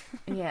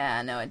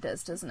 Yeah, no, it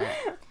does, doesn't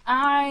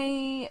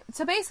it?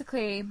 So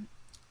basically,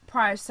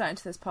 prior to starting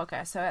to this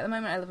podcast, so at the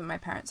moment I live in my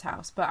parents'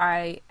 house, but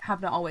I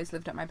have not always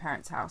lived at my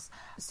parents' house.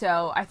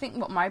 So I think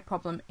what my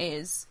problem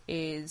is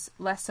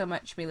less so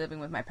much me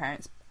living with my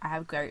parents. I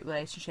have a great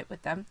relationship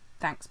with them.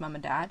 Thanks, Mum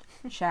and Dad.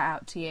 Shout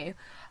out to you.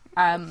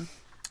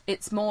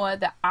 It's more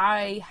that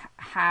I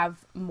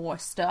have more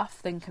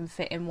stuff than can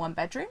fit in one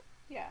bedroom.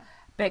 Yeah.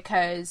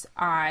 Because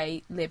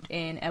I lived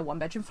in a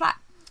one-bedroom flat.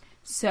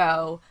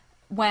 So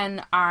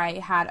when I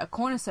had a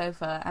corner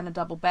sofa and a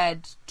double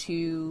bed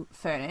to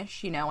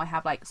furnish, you know, I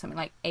have like something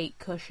like 8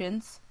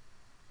 cushions,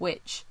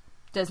 which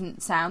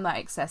doesn't sound that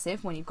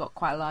excessive when you've got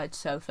quite a large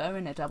sofa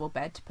and a double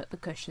bed to put the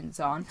cushions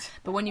on.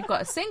 But when you've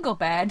got a single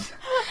bed,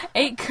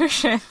 8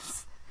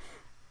 cushions.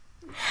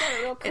 Got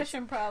a real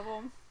cushion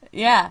problem.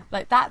 Yeah,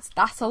 like that's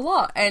a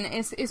lot, and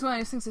it's one of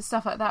those things, of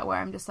stuff like that where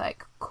I'm just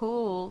like,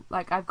 cool,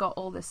 like I've got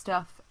all this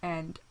stuff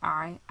and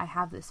I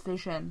have this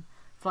vision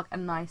for like a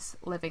nice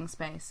living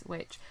space,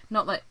 which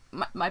not that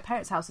my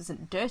parents' house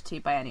isn't dirty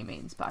by any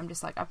means, but I'm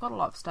just like, I've got a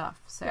lot of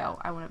stuff, so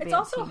I want to be. It's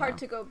also hard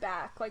to go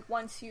back, like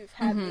once you've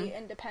had the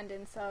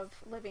independence of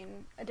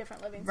living a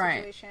different living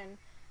situation,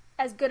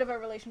 as good of a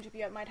relationship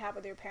you might have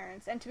with your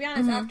parents. And to be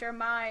honest, after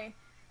my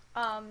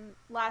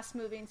last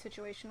moving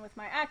situation with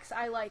my ex,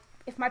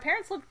 if my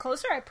parents lived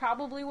closer, I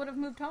probably would have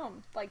moved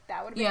home. Like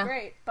that would have been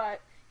great,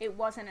 but it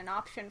wasn't an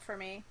option for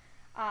me.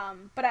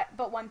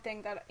 But one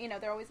thing that, you know,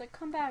 they're always like,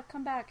 come back,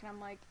 and I'm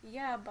like,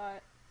 yeah,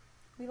 but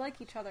we like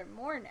each other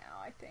more now,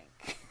 I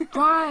think.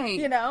 Right.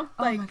 You know?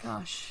 Like, oh my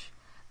gosh.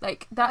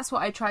 Like, that's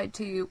what I tried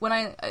to, when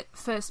I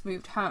first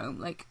moved home,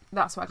 like,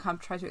 that's what I kind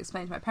of tried to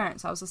explain to my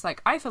parents. I was just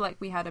like, I feel like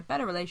we had a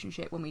better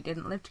relationship when we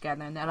didn't live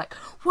together. And they're like,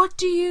 what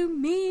do you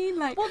mean?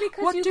 Like, well,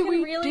 because what you do can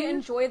we really do?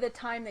 enjoy the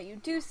time that you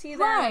do see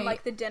them, and,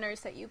 like, the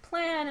dinners that you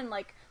plan, and,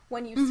 like,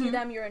 when you see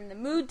them, you're in the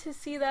mood to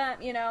see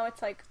them, you know?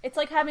 It's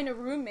like having a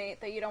roommate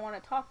that you don't want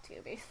to talk to,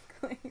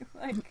 basically.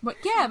 But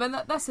yeah,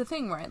 but that's the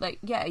thing, right? Like,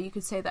 yeah, you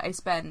could say that I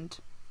spend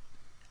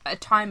a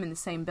time in the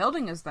same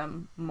building as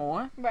them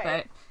more, right.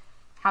 But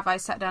have I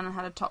sat down and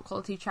had a top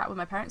quality chat with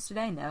my parents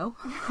today? No.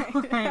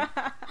 Right.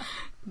 I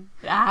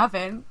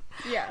haven't.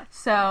 Yeah.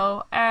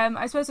 So,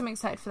 I suppose I'm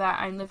excited for that.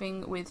 I'm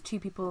living with 2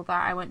 people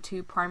that I went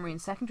to primary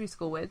and secondary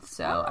school with,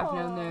 so I've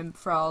known them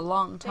for a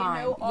long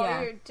time. They know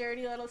all your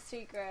dirty little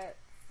secrets.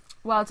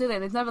 Well, do they?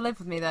 They've never lived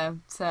with me, though,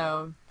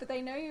 so... But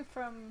they know you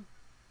from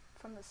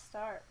the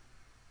start.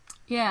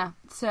 Yeah,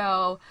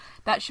 so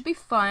that should be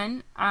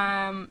fun.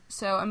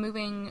 So I'm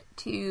moving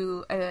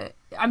to...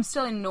 I'm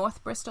still in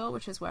North Bristol,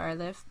 which is where I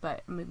live,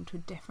 but I'm moving to a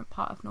different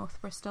part of North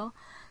Bristol.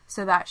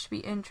 So that should be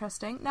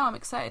interesting. No, I'm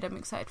excited. I'm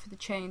excited for the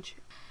change.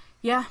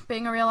 Yeah,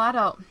 being a real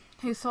adult.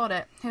 Who thought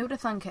it? Who would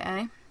have thunk it,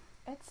 eh?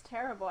 It's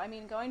terrible. I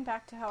mean, going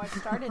back to how I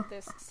started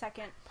this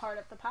second part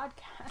of the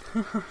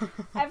podcast,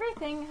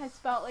 everything has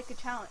felt like a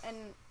challenge. And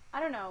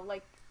I don't know,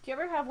 like, do you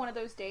ever have one of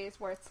those days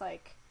where it's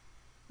like,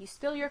 you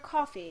spill your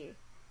coffee,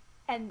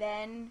 and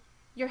then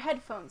your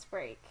headphones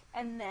break,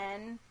 and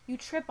then you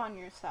trip on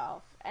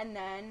yourself, and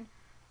then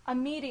a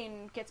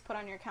meeting gets put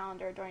on your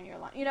calendar during your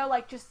lunch. You know,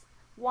 like, just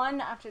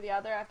one after the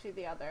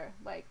other,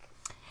 like...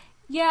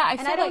 Yeah, I and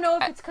feel I don't like know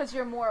if it's because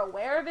you're more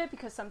aware of it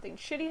because something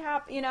shitty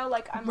happened. You know,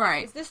 like I'm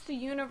like, is this the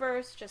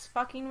universe just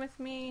fucking with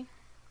me,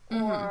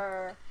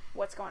 or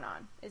what's going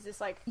on? Is this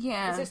like,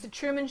 is this the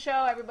Truman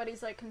Show?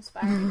 Everybody's like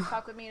conspiring to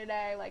fuck with me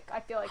today. Like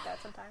I feel like that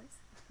sometimes.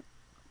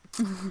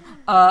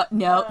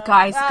 No,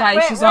 guys,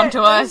 she's onto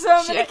us.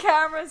 There's so many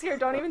cameras here.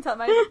 Don't even tell.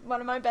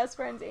 One of my best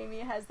friends,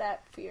 Amy, has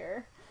that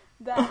fear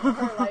that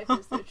her life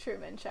is the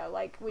Truman Show.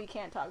 Like, we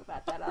can't talk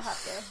about that. I'll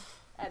have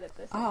to edit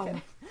this.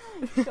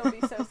 She'll be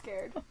so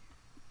scared.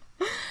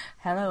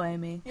 Hello,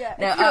 Amy. Yeah,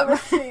 if you're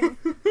listening,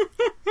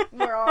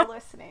 we're all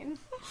listening.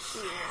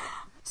 Yeah.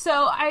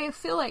 So I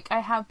feel like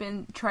I have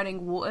been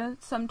treading water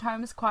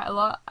sometimes quite a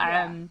lot.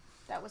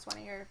 That was one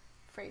of your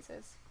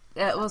phrases.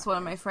 It was one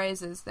of my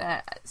phrases.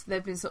 That there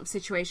have been sort of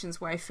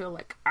situations where I feel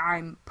like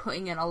I'm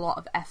putting in a lot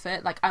of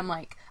effort. Like I'm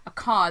like a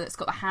car that's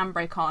got the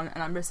handbrake on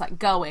and I'm just like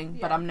going,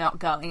 but I'm not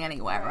going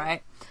anywhere,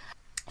 right?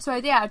 So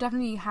yeah, I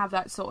definitely have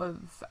that sort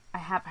of, I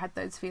have had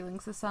those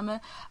feelings this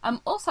summer.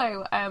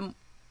 Also,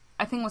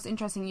 I think what's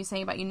interesting you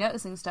saying about you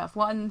noticing stuff,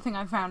 one thing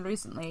I found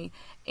recently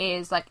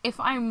is like if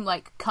I'm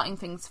like cutting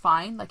things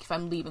fine, like if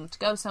I'm leaving to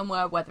go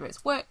somewhere, whether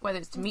it's work, whether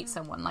it's to meet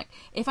someone, like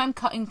if I'm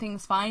cutting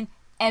things fine,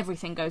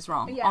 everything goes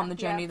wrong on the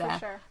journey there.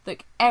 Sure.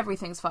 Like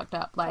everything's fucked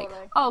up. Like,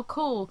 oh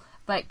cool,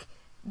 like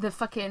the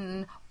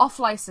fucking off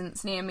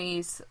license near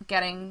me's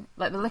getting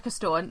like the liquor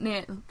store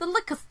near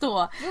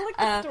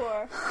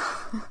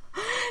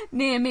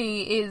near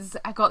me is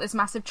I got this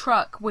massive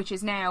truck which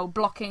is now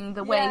blocking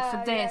the way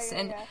for this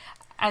and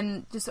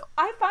just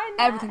I find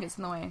that, everything gets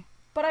in the way.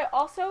 But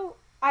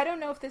I don't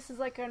know if this is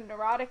like a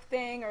neurotic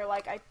thing or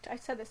like I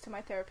said this to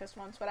my therapist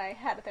once when I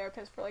had a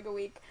therapist for like a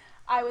week.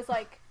 I was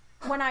like,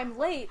 when I'm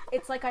late,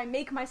 it's like I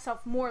make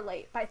myself more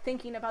late by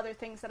thinking of other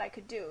things that I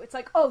could do. It's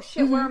like, oh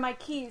shit, where are my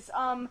keys?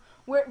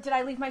 Where did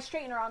I leave my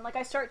straightener on? Like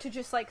I start to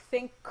just like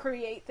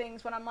create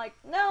things when I'm like,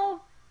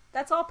 no,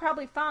 that's all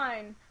probably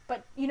fine.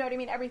 But you know what I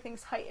mean?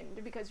 Everything's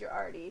heightened because you're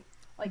already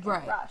like in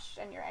a rush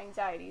and your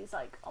anxiety is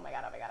like, oh my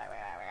god,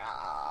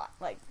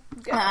 like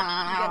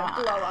gonna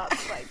blow up.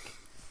 Like,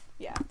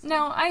 yeah.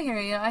 No, I hear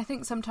you. I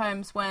think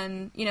sometimes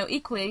when, you know,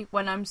 equally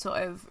when I'm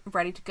sort of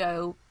ready to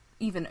go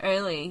even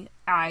early,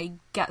 I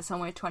get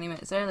somewhere 20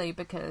 minutes early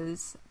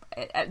because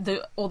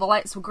all the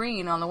lights were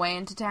green on the way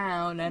into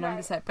town, and I'm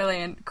just like,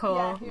 brilliant, cool.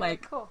 Yeah,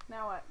 like, cool.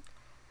 Now what?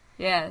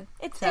 Yeah.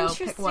 It's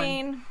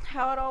interesting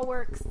how it all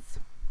works.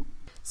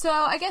 So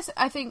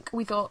I think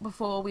we thought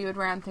before we would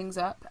round things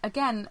up.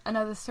 Again,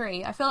 another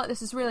 3. I feel like this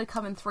has really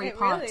come in 3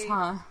 parts,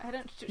 huh? I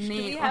don't. Should Neat,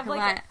 we have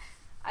like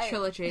a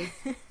trilogy?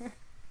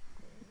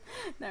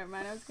 Never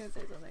mind. I was gonna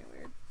say something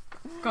weird.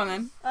 Go on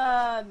then.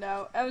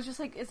 No. I was just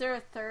like, is there a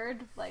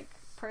third, like,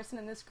 person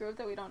in this group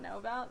that we don't know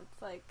about?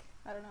 It's like,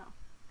 I don't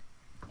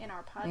know. In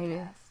our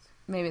podcast.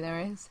 Maybe there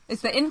is.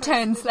 It's the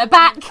interns. They're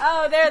back!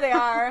 Oh, there they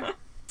are.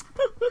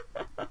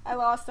 I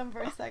lost them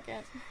for a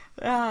second.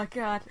 Oh,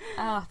 God.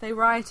 Oh, they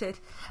rioted.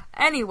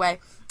 Anyway.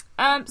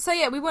 So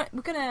yeah, we're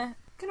gonna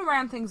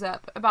round things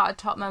up about our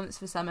top moments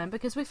for summer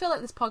because we feel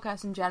like this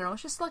podcast in general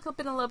has just like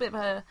been a little bit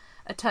of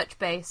a touch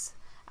base.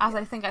 As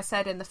I think I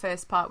said in the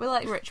first part, we're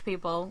like rich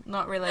people,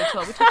 not really at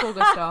all. We took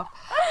August off.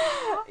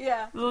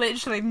 Yeah.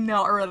 Literally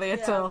not really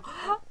at all.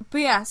 But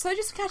yeah, so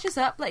just to catch us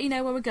up, let you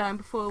know where we're going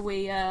before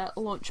we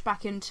launch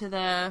back into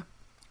the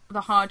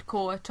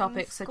hardcore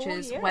topics such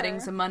as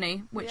weddings and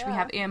money, which we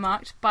have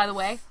earmarked. By the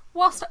way,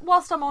 whilst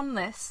I'm on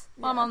this,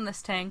 while I'm on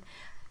this thing,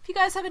 if you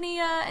guys have any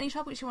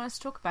topics you want us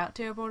to talk about,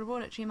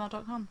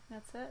 dearabroadabroad@gmail.com.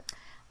 That's it.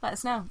 Let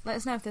us know. Let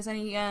us know if there's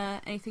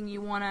anything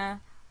you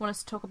want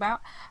us to talk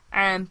about.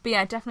 But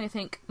yeah, I definitely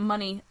think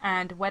money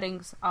and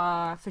weddings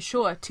are for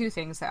sure 2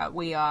 things that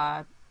we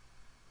are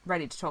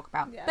ready to talk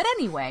about. Yes. But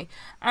anyway,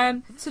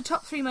 so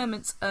top 3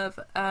 moments of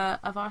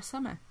our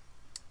summer.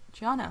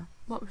 Gianna,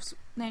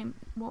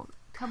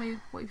 tell me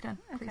what you've done,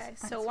 please. Okay,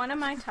 so one of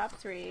my top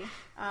 3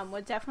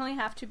 would definitely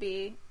have to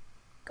be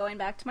going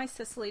back to my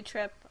Sicily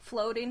trip,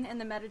 floating in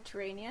the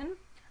Mediterranean.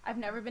 I've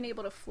never been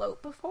able to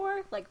float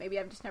before, like maybe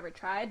I've just never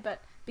tried,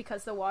 but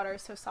because the water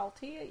is so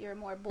salty, you're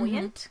more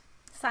buoyant.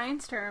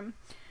 Science term.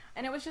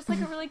 And it was just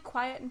like a really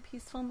quiet and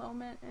peaceful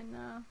moment and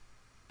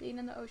being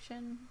in the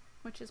ocean,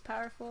 which is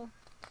powerful.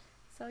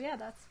 So yeah,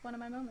 that's one of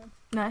my moments.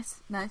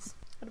 Nice.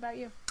 What about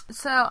you?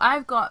 So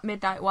I've got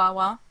Midnight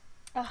Wawa.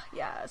 Oh,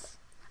 yes.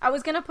 I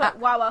was gonna put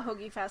Wawa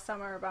Hoagie Fest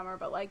Summer or Bummer,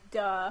 but like,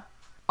 duh.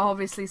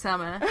 Obviously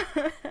summer.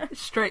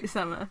 Straight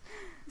summer.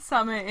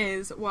 Summer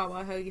is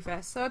Wawa Hoagie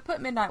Fest. So I put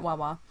Midnight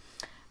Wawa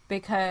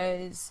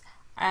because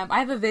I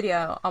have a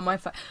video on my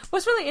phone.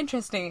 What's really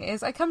interesting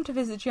is I come to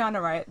visit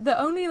Gianna, right? The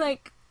only,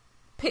 like,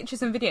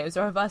 pictures and videos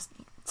are of us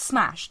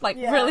smashed, like,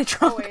 really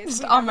drunk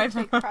on my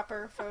phone. We don't take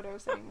proper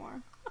photos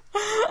anymore.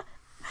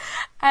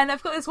 And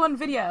I've got this one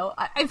video.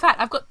 In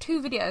fact, I've got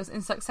 2 videos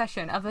in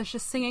succession of us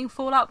just singing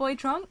Fall Out Boy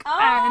drunk. Oh,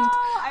 and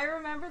I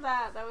remember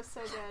that. That was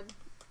so good.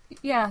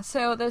 Yeah,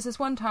 so there's this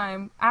one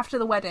time after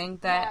the wedding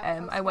that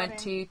I went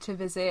to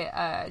visit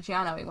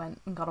Gianna. We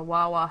went and got a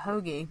Wawa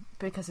hoagie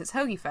because it's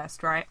Hoagie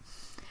Fest, right?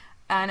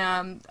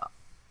 And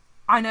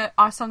I know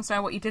our song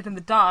 "Know What You Did in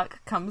the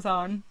Dark" comes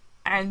on,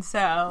 and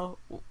so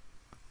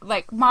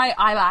like my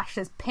eyelash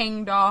is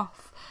pinged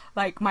off,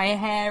 like my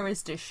hair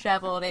is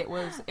disheveled. It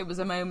was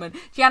a moment.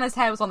 Gianna's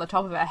hair was on the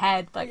top of her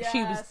head, like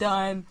she was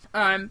done.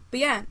 But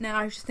yeah, no,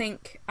 I just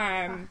think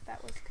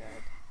that was good.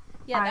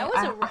 Yeah,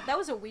 that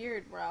was a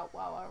weird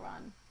Wawa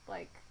run.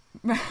 Like,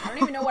 I don't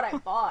even know what I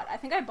bought. I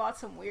think I bought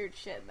some weird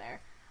shit in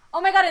there. Oh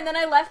my god, and then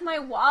I left my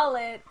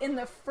wallet in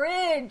the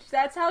fridge.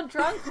 That's how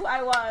drunk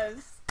I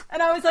was.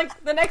 And I was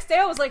like, the next day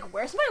I was like,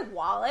 where's my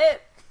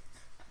wallet?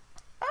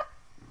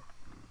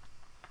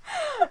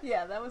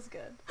 Yeah, that was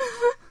good.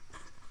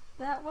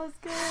 That was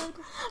good.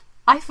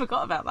 I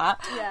forgot about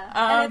that. Yeah,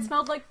 and it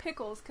smelled like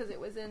pickles because it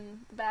was in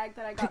the bag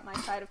that I got my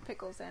side of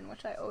pickles in,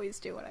 which I always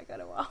do when I go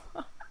to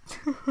Wawa.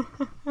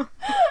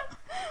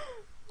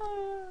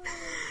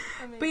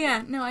 But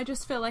yeah, no, I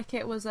just feel like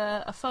it was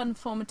a fun,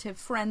 formative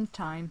friend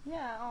time.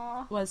 Yeah,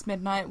 aw. Was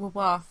Midnight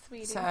Wawa.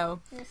 Sweetie.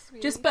 So, You're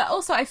sweetie. but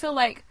also I feel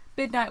like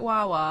Midnight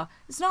Wawa,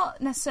 it's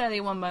not necessarily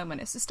one moment,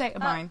 it's a state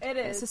of mind. It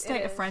is. It's a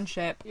state of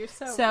friendship. You're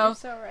so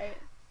right.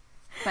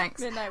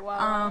 Thanks. Midnight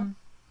Wawa.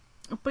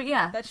 But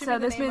yeah, That should so be the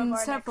there's name been of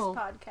our several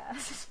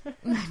next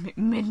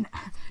podcast.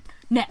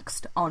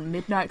 next on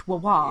Midnight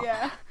Wawa.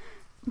 Yeah.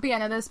 But yeah,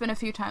 no, there's been a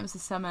few times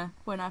this summer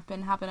when I've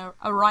been having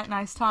a right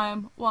nice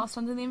time whilst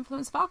under the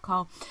influence of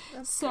alcohol.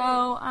 That's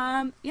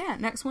yeah,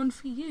 next one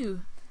for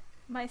you.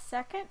 My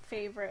second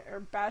favorite or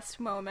best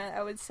moment,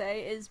 I would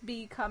say, is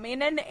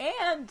becoming an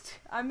aunt.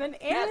 I'm an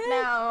aunt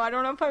now. I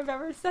don't know if I've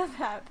ever said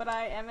that, but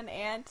I am an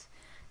aunt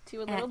to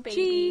a little Aunt baby.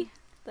 G.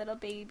 Little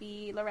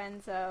baby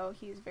Lorenzo.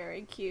 He's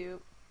very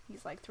cute.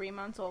 He's like 3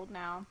 months old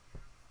now.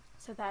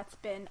 So that's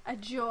been a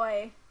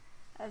joy,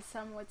 as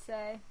some would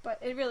say. But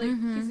it really,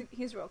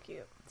 he's real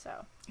cute.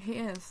 So He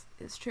is.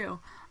 It's true.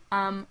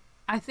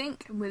 I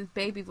think with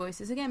baby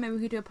voices, again, maybe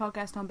we could do a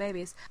podcast on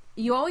babies.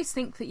 You always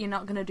think that you're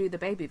not going to do the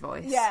baby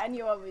voice. yeah, and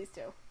you always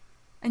do.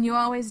 And you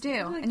always do.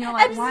 And you're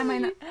like, why am I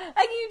not...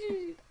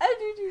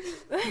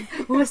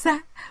 What's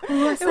that?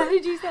 What's What that?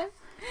 did you say?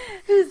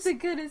 Who's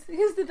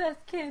the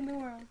best kid in the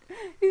world?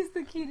 Who's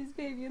the cutest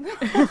baby in the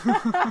world?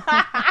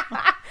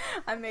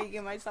 I'm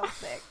making myself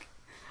sick.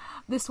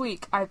 This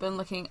week, I've been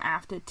looking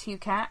after 2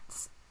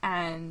 cats,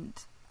 and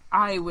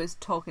I was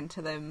talking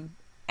to them,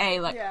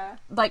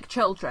 like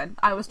children.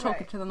 I was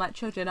talking to them like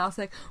children. I was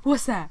like,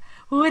 what's that?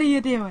 What are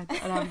you doing?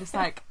 And I'm just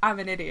like, I'm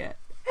an idiot.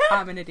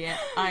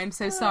 I'm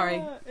so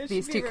sorry.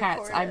 These 2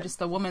 cats. I'm just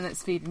the woman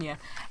that's feeding you.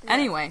 Yeah.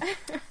 Anyway.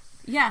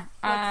 Yeah.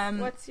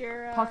 What's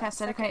your podcast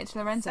dedicated to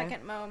Lorenzo?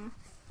 Second mom.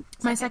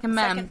 My second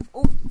mom.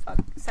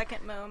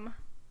 Second mom.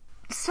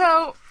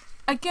 So,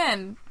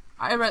 again,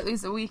 I wrote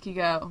these a week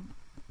ago.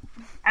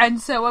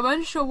 And so I'm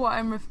unsure what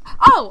I'm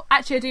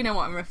actually I do know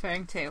what I'm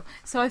referring to.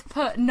 So I've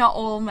put not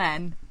all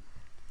men.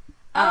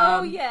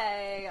 Oh,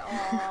 yay.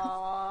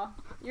 Aww.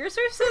 Yours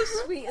are so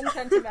sweet and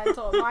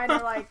sentimental. Mine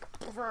are like...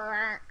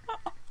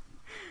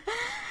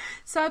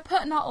 So I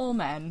put not all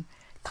men,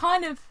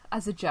 kind of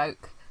as a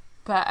joke.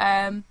 But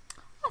I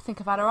think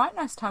I've had a right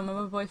nice time with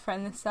my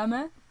boyfriend this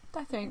summer.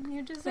 I think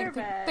you deserve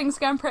it. Things are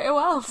going pretty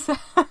well. So.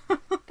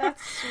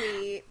 That's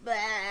sweet.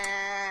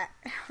 I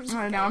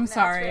know, I'm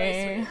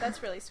sorry.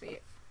 That's really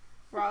sweet.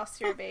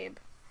 Ross, you're a babe.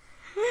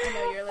 I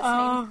know you're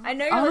listening. I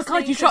know you're listening.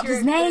 God, you dropped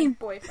his name.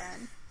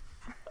 Boyfriend.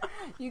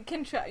 You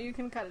can cut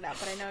it out,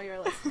 but I know you're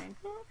listening.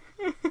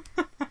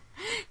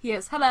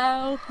 Yes.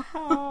 Hello.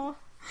 Oh.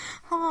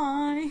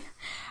 Hi.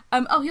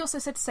 He also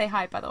said to say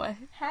hi, by the way.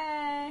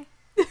 Hey.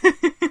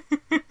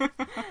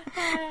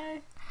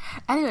 Hey.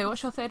 Anyway,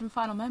 what's your third and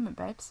final moment,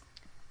 babes?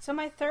 So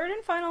my third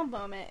and final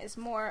moment is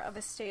more of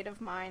a state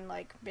of mind,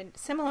 like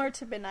similar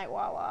to Midnight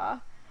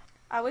Wawa.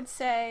 I would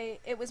say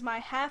it was my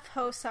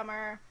half-ho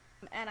summer,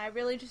 and I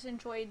really just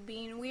enjoyed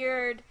being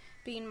weird,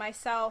 being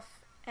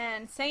myself,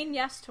 and saying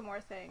yes to more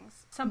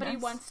things. Somebody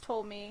once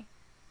told me,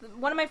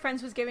 one of my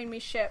friends was giving me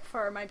shit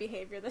for my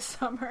behavior this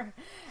summer,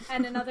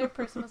 and another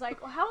person was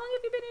like, well, how long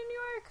have you been in New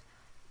York?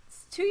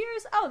 2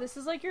 years? Oh, this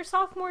is like your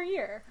sophomore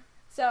year.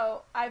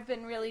 So I've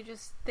been really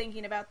just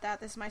thinking about that.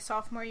 This is my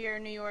sophomore year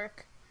in New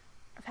York.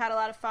 I've had a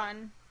lot of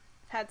fun.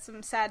 I've had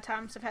some sad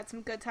times. I've had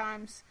some good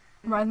times.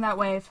 Riding that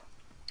wave.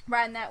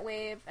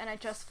 And I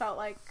just felt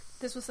like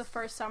this was the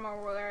first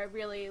summer where I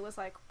really was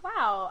like,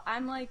 wow,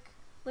 I'm like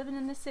living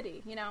in the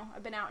city, you know?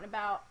 I've been out and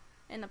about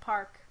in the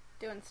park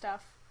doing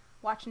stuff,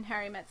 watching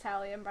Harry Met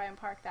Sally in Bryant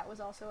Park. That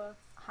was also a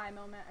high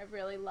moment. I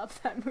really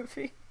loved that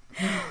movie.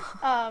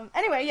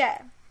 Anyway,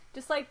 yeah.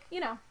 Just like, you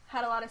know,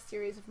 had a lot of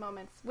series of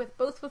moments with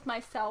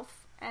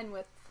myself and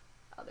with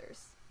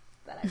others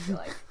that I feel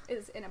like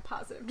is in a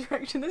positive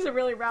direction. This is a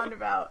really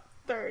roundabout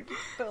third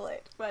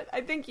bullet, but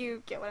I think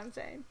you get what I'm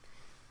saying.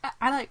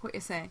 I like what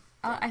you're saying.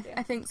 I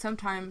think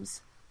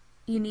sometimes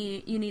you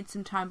need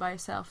some time by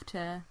yourself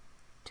to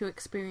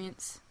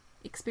experience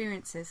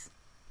experiences.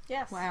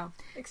 Yes. Wow.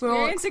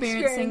 Experiences.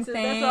 Things.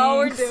 That's all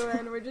we're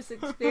doing. We're just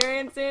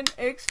experiencing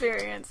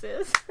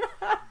experiences.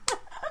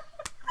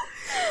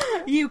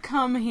 You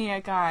come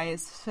here,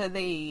 guys, for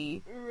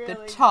the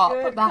really top,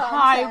 the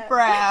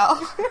highbrow.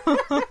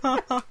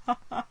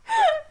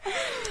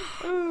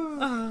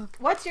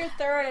 What's your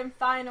third and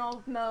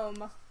final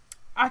mom?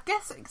 I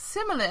guess it's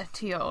similar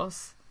to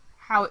yours,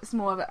 how it's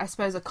more of, I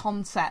suppose, a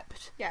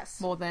concept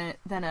Yes. more than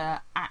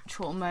a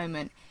actual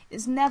moment.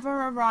 It's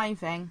never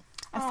arriving.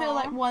 I feel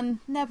like one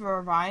never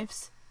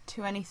arrives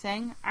to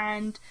anything,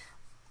 and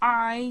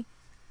I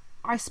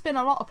spin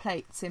a lot of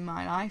plates in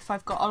my life.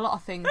 I've got a lot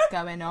of things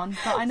going on,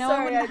 but I know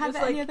I wouldn't have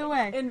it any other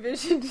way.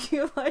 Envisioned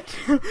you like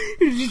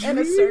in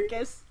a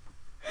circus.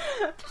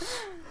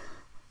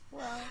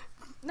 Wow.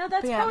 No,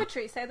 that's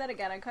poetry. Say that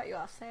again. I cut you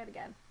off. Say it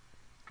again.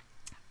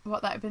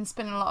 What, that I've been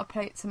spinning a lot of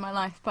plates in my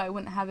life, but I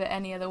wouldn't have it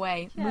any other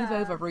way. Yeah. Move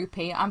over,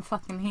 Rupee. I'm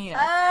fucking here.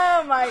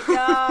 Oh my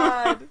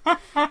god.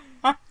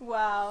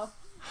 Wow.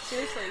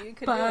 Seriously, you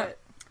could do it.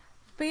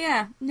 But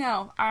yeah,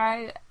 no,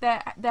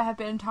 there have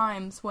been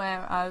times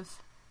where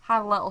I've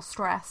had a little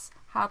stress,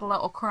 had a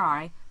little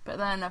cry, but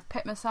then I've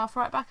picked myself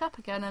right back up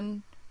again,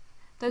 and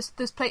those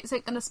plates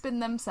ain't gonna spin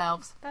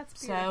themselves. That's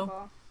beautiful.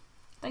 So,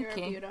 thank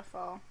You're you.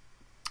 Beautiful.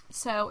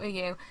 So are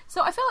you.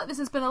 So I feel like this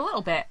has been a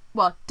little bit,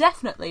 well,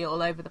 definitely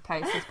all over the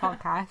place, this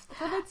podcast.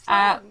 But it's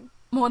fun.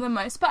 More than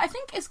most. But I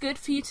think it's good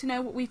for you to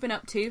know what we've been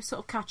up to, sort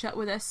of catch up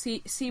with us,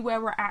 see where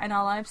we're at in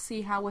our lives,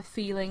 see how we're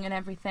feeling and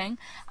everything.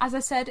 As I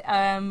said,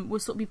 we'll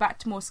sort of be back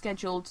to more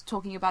scheduled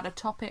talking about a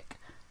topic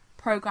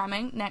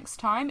programming next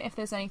time, if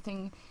there's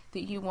anything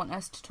that you want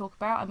us to talk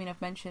about. I mean,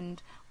 I've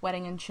mentioned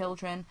wedding and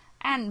children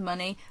and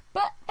money,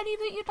 but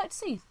anything you'd like to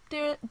see,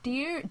 dear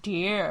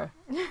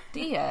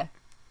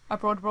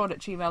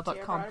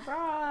abroad@gmail.com.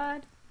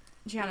 Abroad.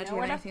 Gianna, do You you know have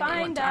where to anything that you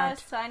find want to add?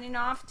 us. Signing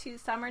off to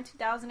summer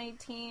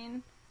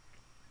 2018.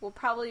 We'll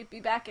probably be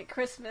back at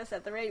Christmas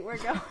at the rate we're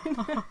going.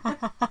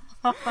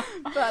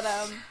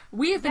 But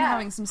We have been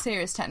having some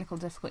serious technical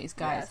difficulties,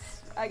 guys.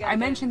 yes, I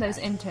mentioned those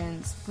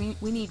interns. We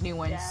need new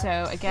ones. Yeah.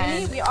 So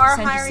again, we are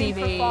send your hiring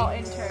CV. for fall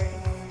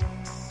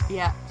interns.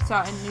 Yeah,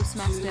 starting new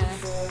semester.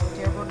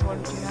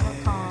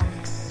 dearabroad@gmail.com.